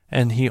bro,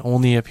 and he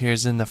only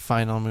appears in the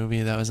final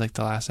movie. That was like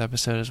the last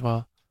episode as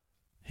well.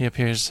 He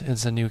appears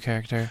as a new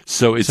character.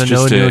 So it's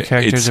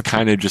just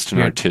kind of just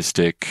an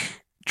artistic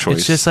choice.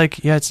 It's just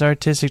like, yeah, it's an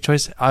artistic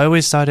choice. I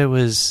always thought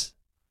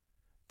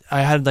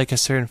I had like a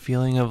certain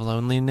feeling of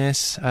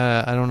loneliness.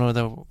 I don't know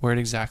the word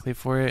exactly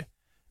for it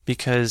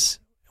because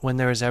when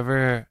there was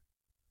ever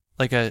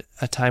like a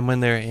time when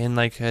they're in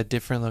like a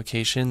different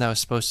location that was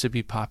supposed to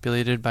be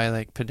populated by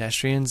like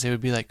pedestrians, it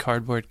would be like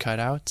cardboard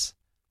cutouts.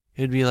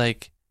 It would be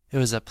like it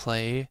was a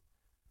play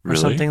or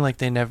something. Like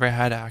they never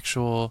had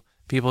actual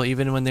people.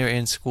 Even when they were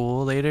in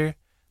school later,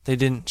 they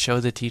didn't show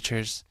the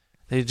teachers.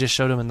 They just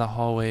showed them in the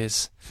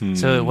hallways.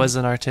 So it was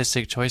an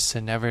artistic choice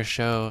to never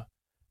show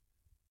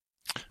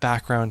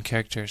background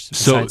characters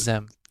besides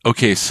them.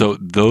 Okay, so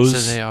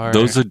those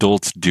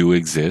adults do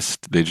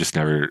exist. They just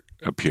never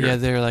appear. Yeah,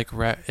 they're like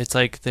it's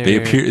like they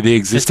appear. They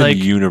exist in the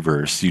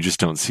universe. You just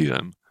don't see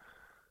them.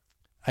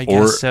 I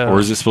guess so. Or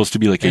is it supposed to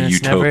be like a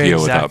utopia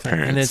without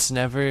parents? And it's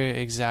never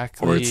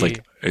exactly. Or it's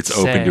like it's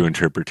open to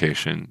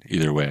interpretation.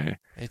 Either way,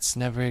 it's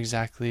never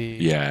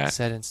exactly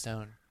set in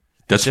stone.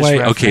 That's why.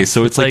 Okay,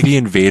 so it's like the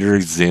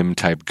Invader Zim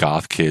type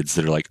goth kids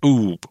that are like,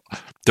 ooh,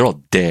 they're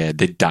all dead.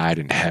 They died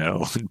in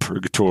hell, in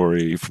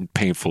purgatory, from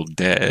painful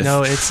death.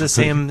 No, it's the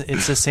same.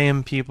 It's the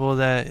same people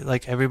that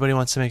like everybody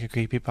wants to make a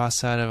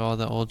creepypasta out of all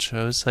the old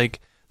shows, like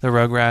the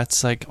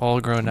Rugrats, like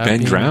all grown up.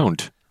 Ben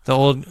drowned. The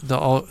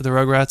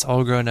Rugrats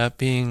all grown up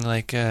being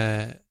like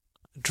a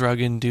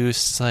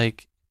drug-induced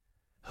like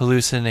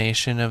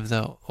hallucination of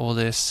the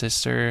oldest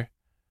sister,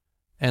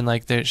 and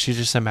like she's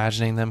just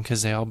imagining them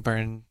because they all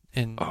burned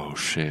in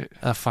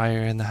a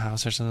fire in the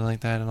house or something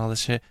like that, and all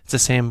this shit. It's the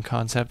same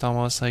concept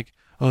almost, like,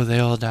 oh, they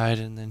all died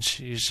and then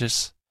she's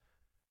just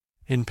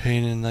in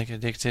pain and like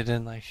addicted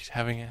and like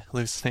having a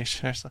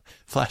hallucination or something.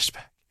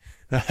 Flashback.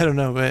 I don't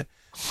know, but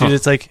dude,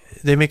 it's like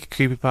they make a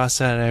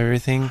creepypasta out of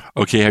everything.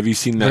 Okay, have you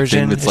seen that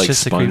thing that's like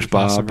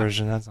SpongeBob?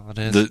 Version, that's all it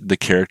is. The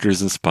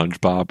characters in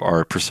SpongeBob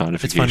are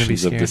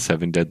personifications of the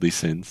 7 deadly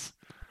sins.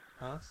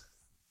 Huh?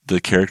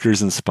 The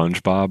characters in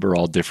SpongeBob are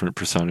all different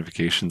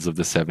personifications of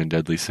the 7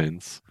 deadly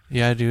sins.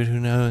 Yeah, dude, who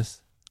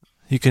knows?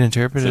 You can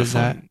interpret it as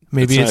that.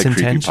 Maybe it's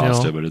intentional.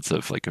 Creepypasta, but it's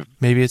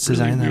maybe it's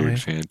designed that way.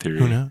 Fan theory.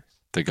 Who knows?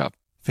 They got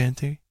fan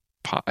theory.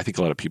 I think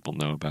a lot of people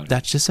know about it.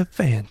 That's just a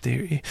fan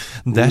theory.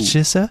 That's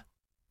just a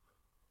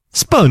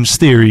sponge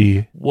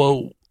theory.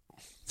 Whoa.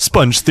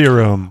 Sponge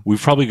theorem.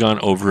 We've probably gone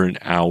over an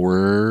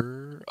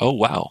hour. Oh,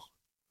 wow.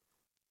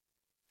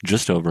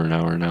 Just over an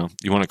hour now.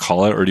 You want to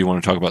call it, or do you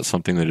want to talk about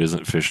something that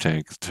isn't fish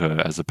tank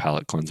as a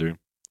palate cleanser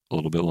a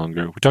little bit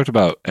longer? We talked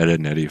about Ed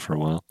and Eddy for a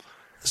while.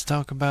 Let's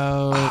talk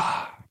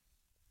about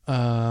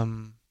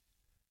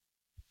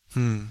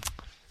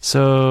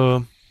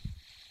So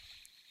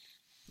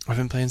I've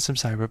been playing some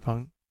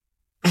Cyberpunk.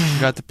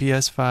 Got the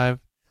PS5.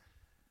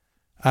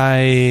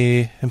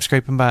 I am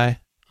scraping by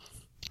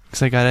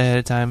because I got it ahead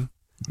of time,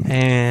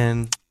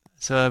 and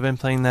so I've been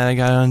playing that. I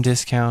got it on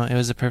discount. It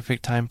was a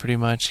perfect time pretty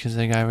much because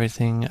I got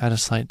everything at a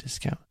slight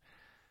discount,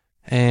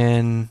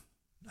 and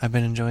I've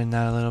been enjoying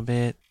that a little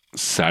bit.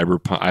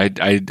 Cyberpunk.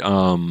 I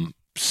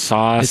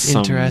saw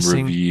some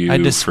review. I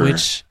had to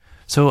switch.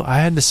 So I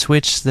had to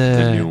switch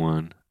the new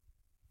one.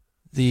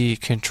 The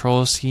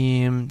control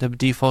scheme, the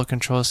default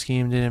control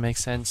scheme didn't make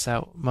sense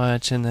that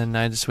much, and then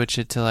I had to switch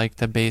it to like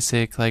the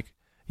basic, like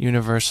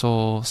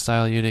universal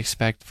style you'd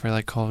expect for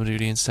like Call of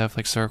Duty and stuff,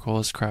 like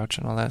circles, crouch,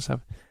 and all that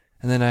stuff.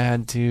 And then I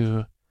had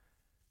to,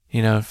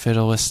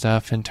 fiddle with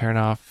stuff and turn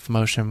off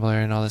motion blur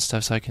and all this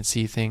stuff so I can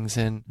see things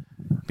and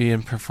be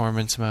in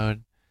performance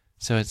mode,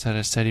 so it's at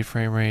a steady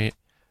frame rate,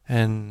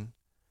 and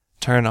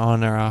turn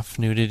on or off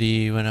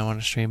nudity when I want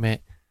to stream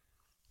it.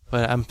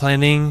 But I'm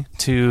planning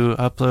to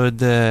upload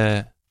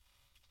the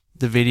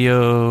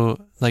video,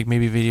 like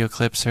maybe video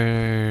clips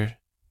or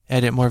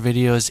edit more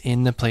videos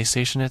in the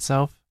PlayStation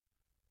itself,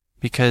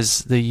 because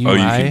the UI you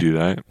can do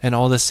that. And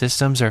all the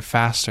systems are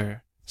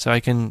faster. So I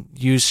can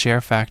use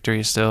Share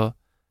Factory still,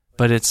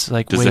 but it's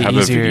like Does way easier.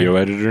 Does it have a video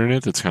editor in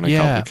it that's kind of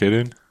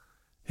complicated?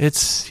 It's,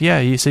 so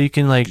you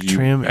can like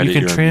trim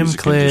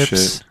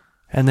clips,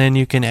 and then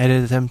you can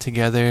edit them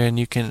together, and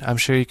I'm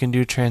sure you can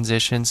do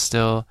transitions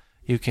still.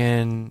 You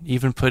can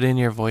even put in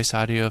your voice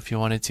audio if you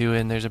wanted to,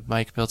 and there's a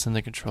mic built in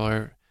the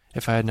controller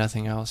if I had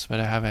nothing else,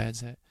 but I have a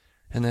headset.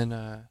 And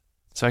then,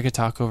 so I could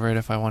talk over it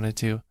if I wanted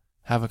to,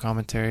 have a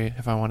commentary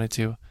if I wanted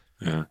to.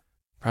 Yeah.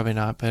 Probably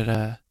not,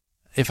 but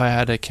if I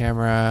had a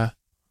camera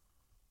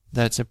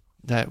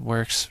that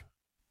works,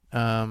 you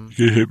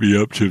can hit me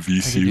up to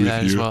VC with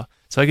that you as well.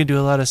 So I could do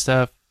a lot of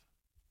stuff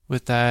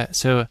with that.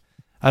 So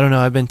I don't know.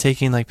 I've been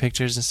taking like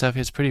pictures and stuff.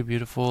 It's pretty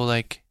beautiful,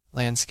 like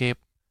landscape.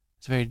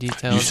 It's very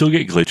detailed. You still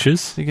get glitches?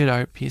 It's a good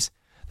art piece.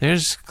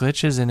 There's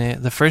glitches in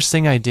it. The first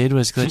thing I did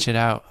was glitch it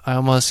out. I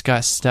almost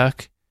got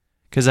stuck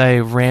because I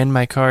ran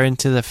my car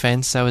into the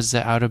fence that was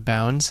out of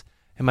bounds,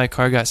 and my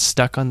car got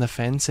stuck on the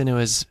fence, and it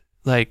was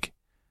like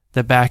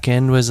the back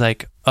end was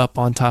like up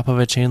on top of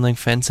a chain link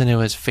fence, and it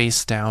was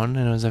face down,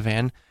 and it was a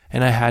van,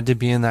 and I had to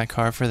be in that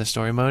car for the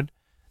story mode.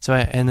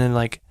 And then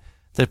like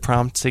the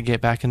prompt to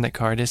get back in the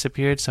car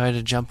disappeared, so I had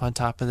to jump on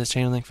top of the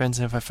chain link fence,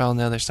 and if I fell on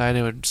the other side,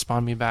 it would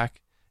spawn me back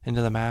into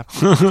the map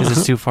because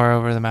it's too far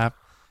over the map.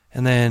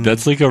 And then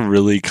that's like a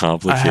really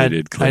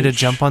complicated glitch. I had to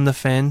jump on the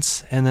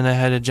fence, and then I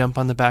had to jump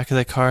on the back of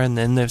the car, and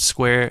then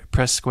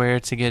press square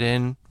to get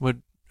in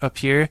would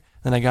appear.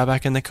 Then I got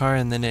back in the car,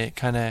 and then it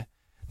kind of,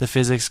 the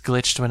physics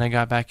glitched when I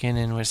got back in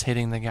and was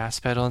hitting the gas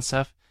pedal and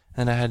stuff.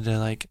 And I had to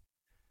like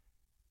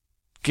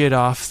get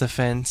off the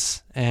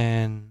fence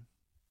and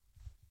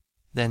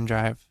then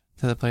drive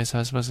to the place I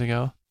was supposed to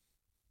go.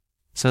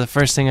 So the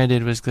first thing I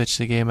did was glitch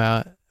the game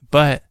out,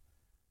 but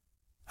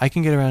I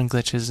can get around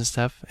glitches and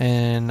stuff,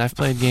 and I've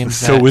played games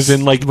so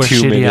within like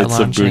 2 minutes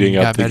of booting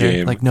up the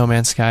game. Like No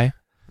Man's Sky.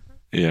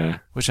 Yeah.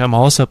 Which I'm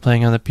also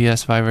playing on the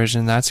PS5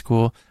 version. That's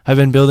cool. I've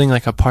been building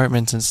like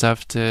apartments and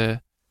stuff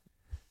to,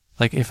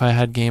 like if I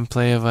had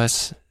gameplay of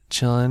us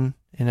chilling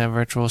in a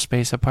virtual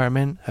space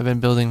apartment, I've been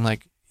building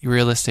like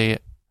real estate,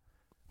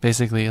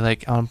 basically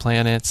like on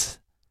planets.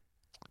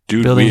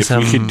 Dude, if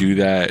we could do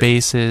that.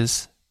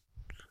 Bases.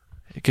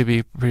 It could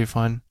be pretty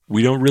fun.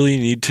 We don't really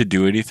need to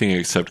do anything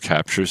except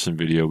capture some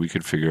video. We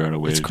could figure out a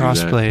way to do that.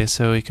 It's crossplay,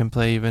 so we can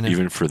play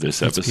even for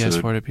this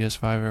episode. PS4 to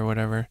PS5 or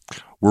whatever.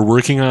 We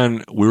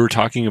were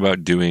talking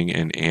about doing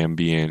an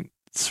ambient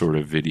sort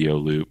of video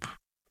loop.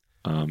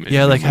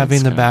 Yeah, like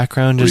having the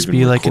background just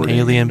be like an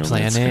alien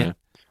planet,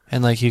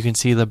 and like you can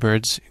see the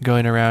birds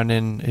going around,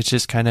 and it's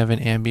just kind of an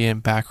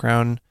ambient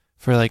background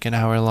for like an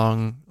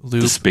hour-long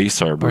loop. The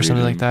space arboretum. Or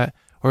something like that.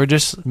 Or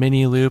just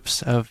mini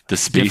loops of the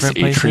space different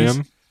atrium.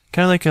 Places.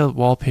 Kind of like a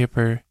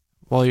wallpaper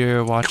while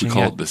you're watching it. We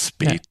call it the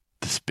space. Yeah.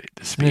 The space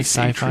it's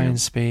sci-fi atrium. in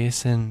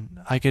space, and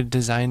I could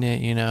design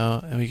it.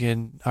 And we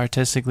could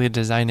artistically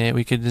design it.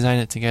 We could design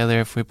it together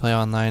if we play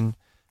online,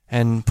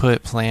 and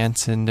put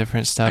plants and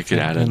different stuff. I could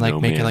add a like No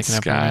make it Man's like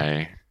an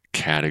Sky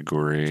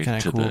category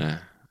to cool. the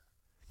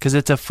because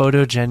it's a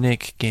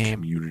photogenic game.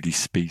 Community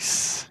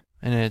space,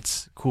 and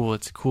it's cool.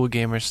 It's cool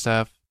gamer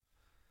stuff.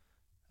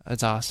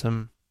 It's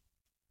awesome.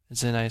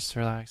 It's a nice,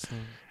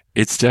 relaxing.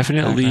 It's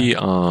definitely, it's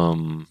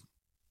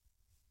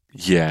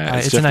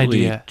definitely an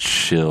idea.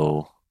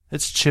 Chill.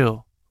 It's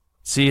chill.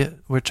 See,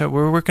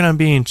 we're working on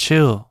being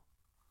chill.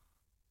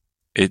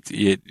 It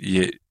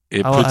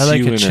puts like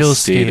you a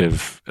in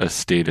a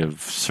state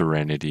of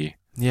serenity.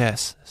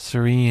 Yes,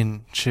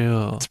 serene,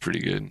 chill. It's pretty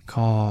good.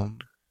 Calm.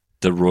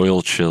 The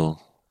royal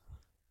chill.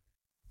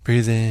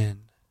 Breathe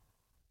in.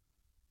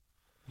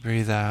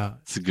 Breathe out.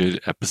 It's a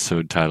good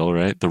episode title,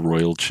 right? The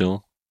royal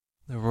chill.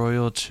 The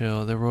royal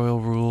chill. The royal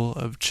rule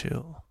of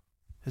chill.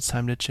 It's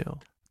time to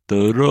chill.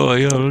 The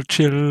royal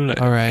chill.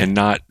 All right. And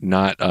not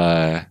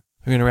we're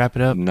gonna wrap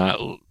it up.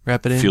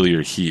 Wrap it in. Feel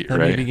your heat, Let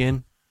right? me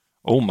begin.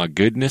 Oh my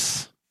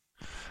goodness.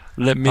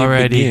 Let me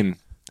begin.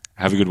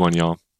 Have a good one, y'all.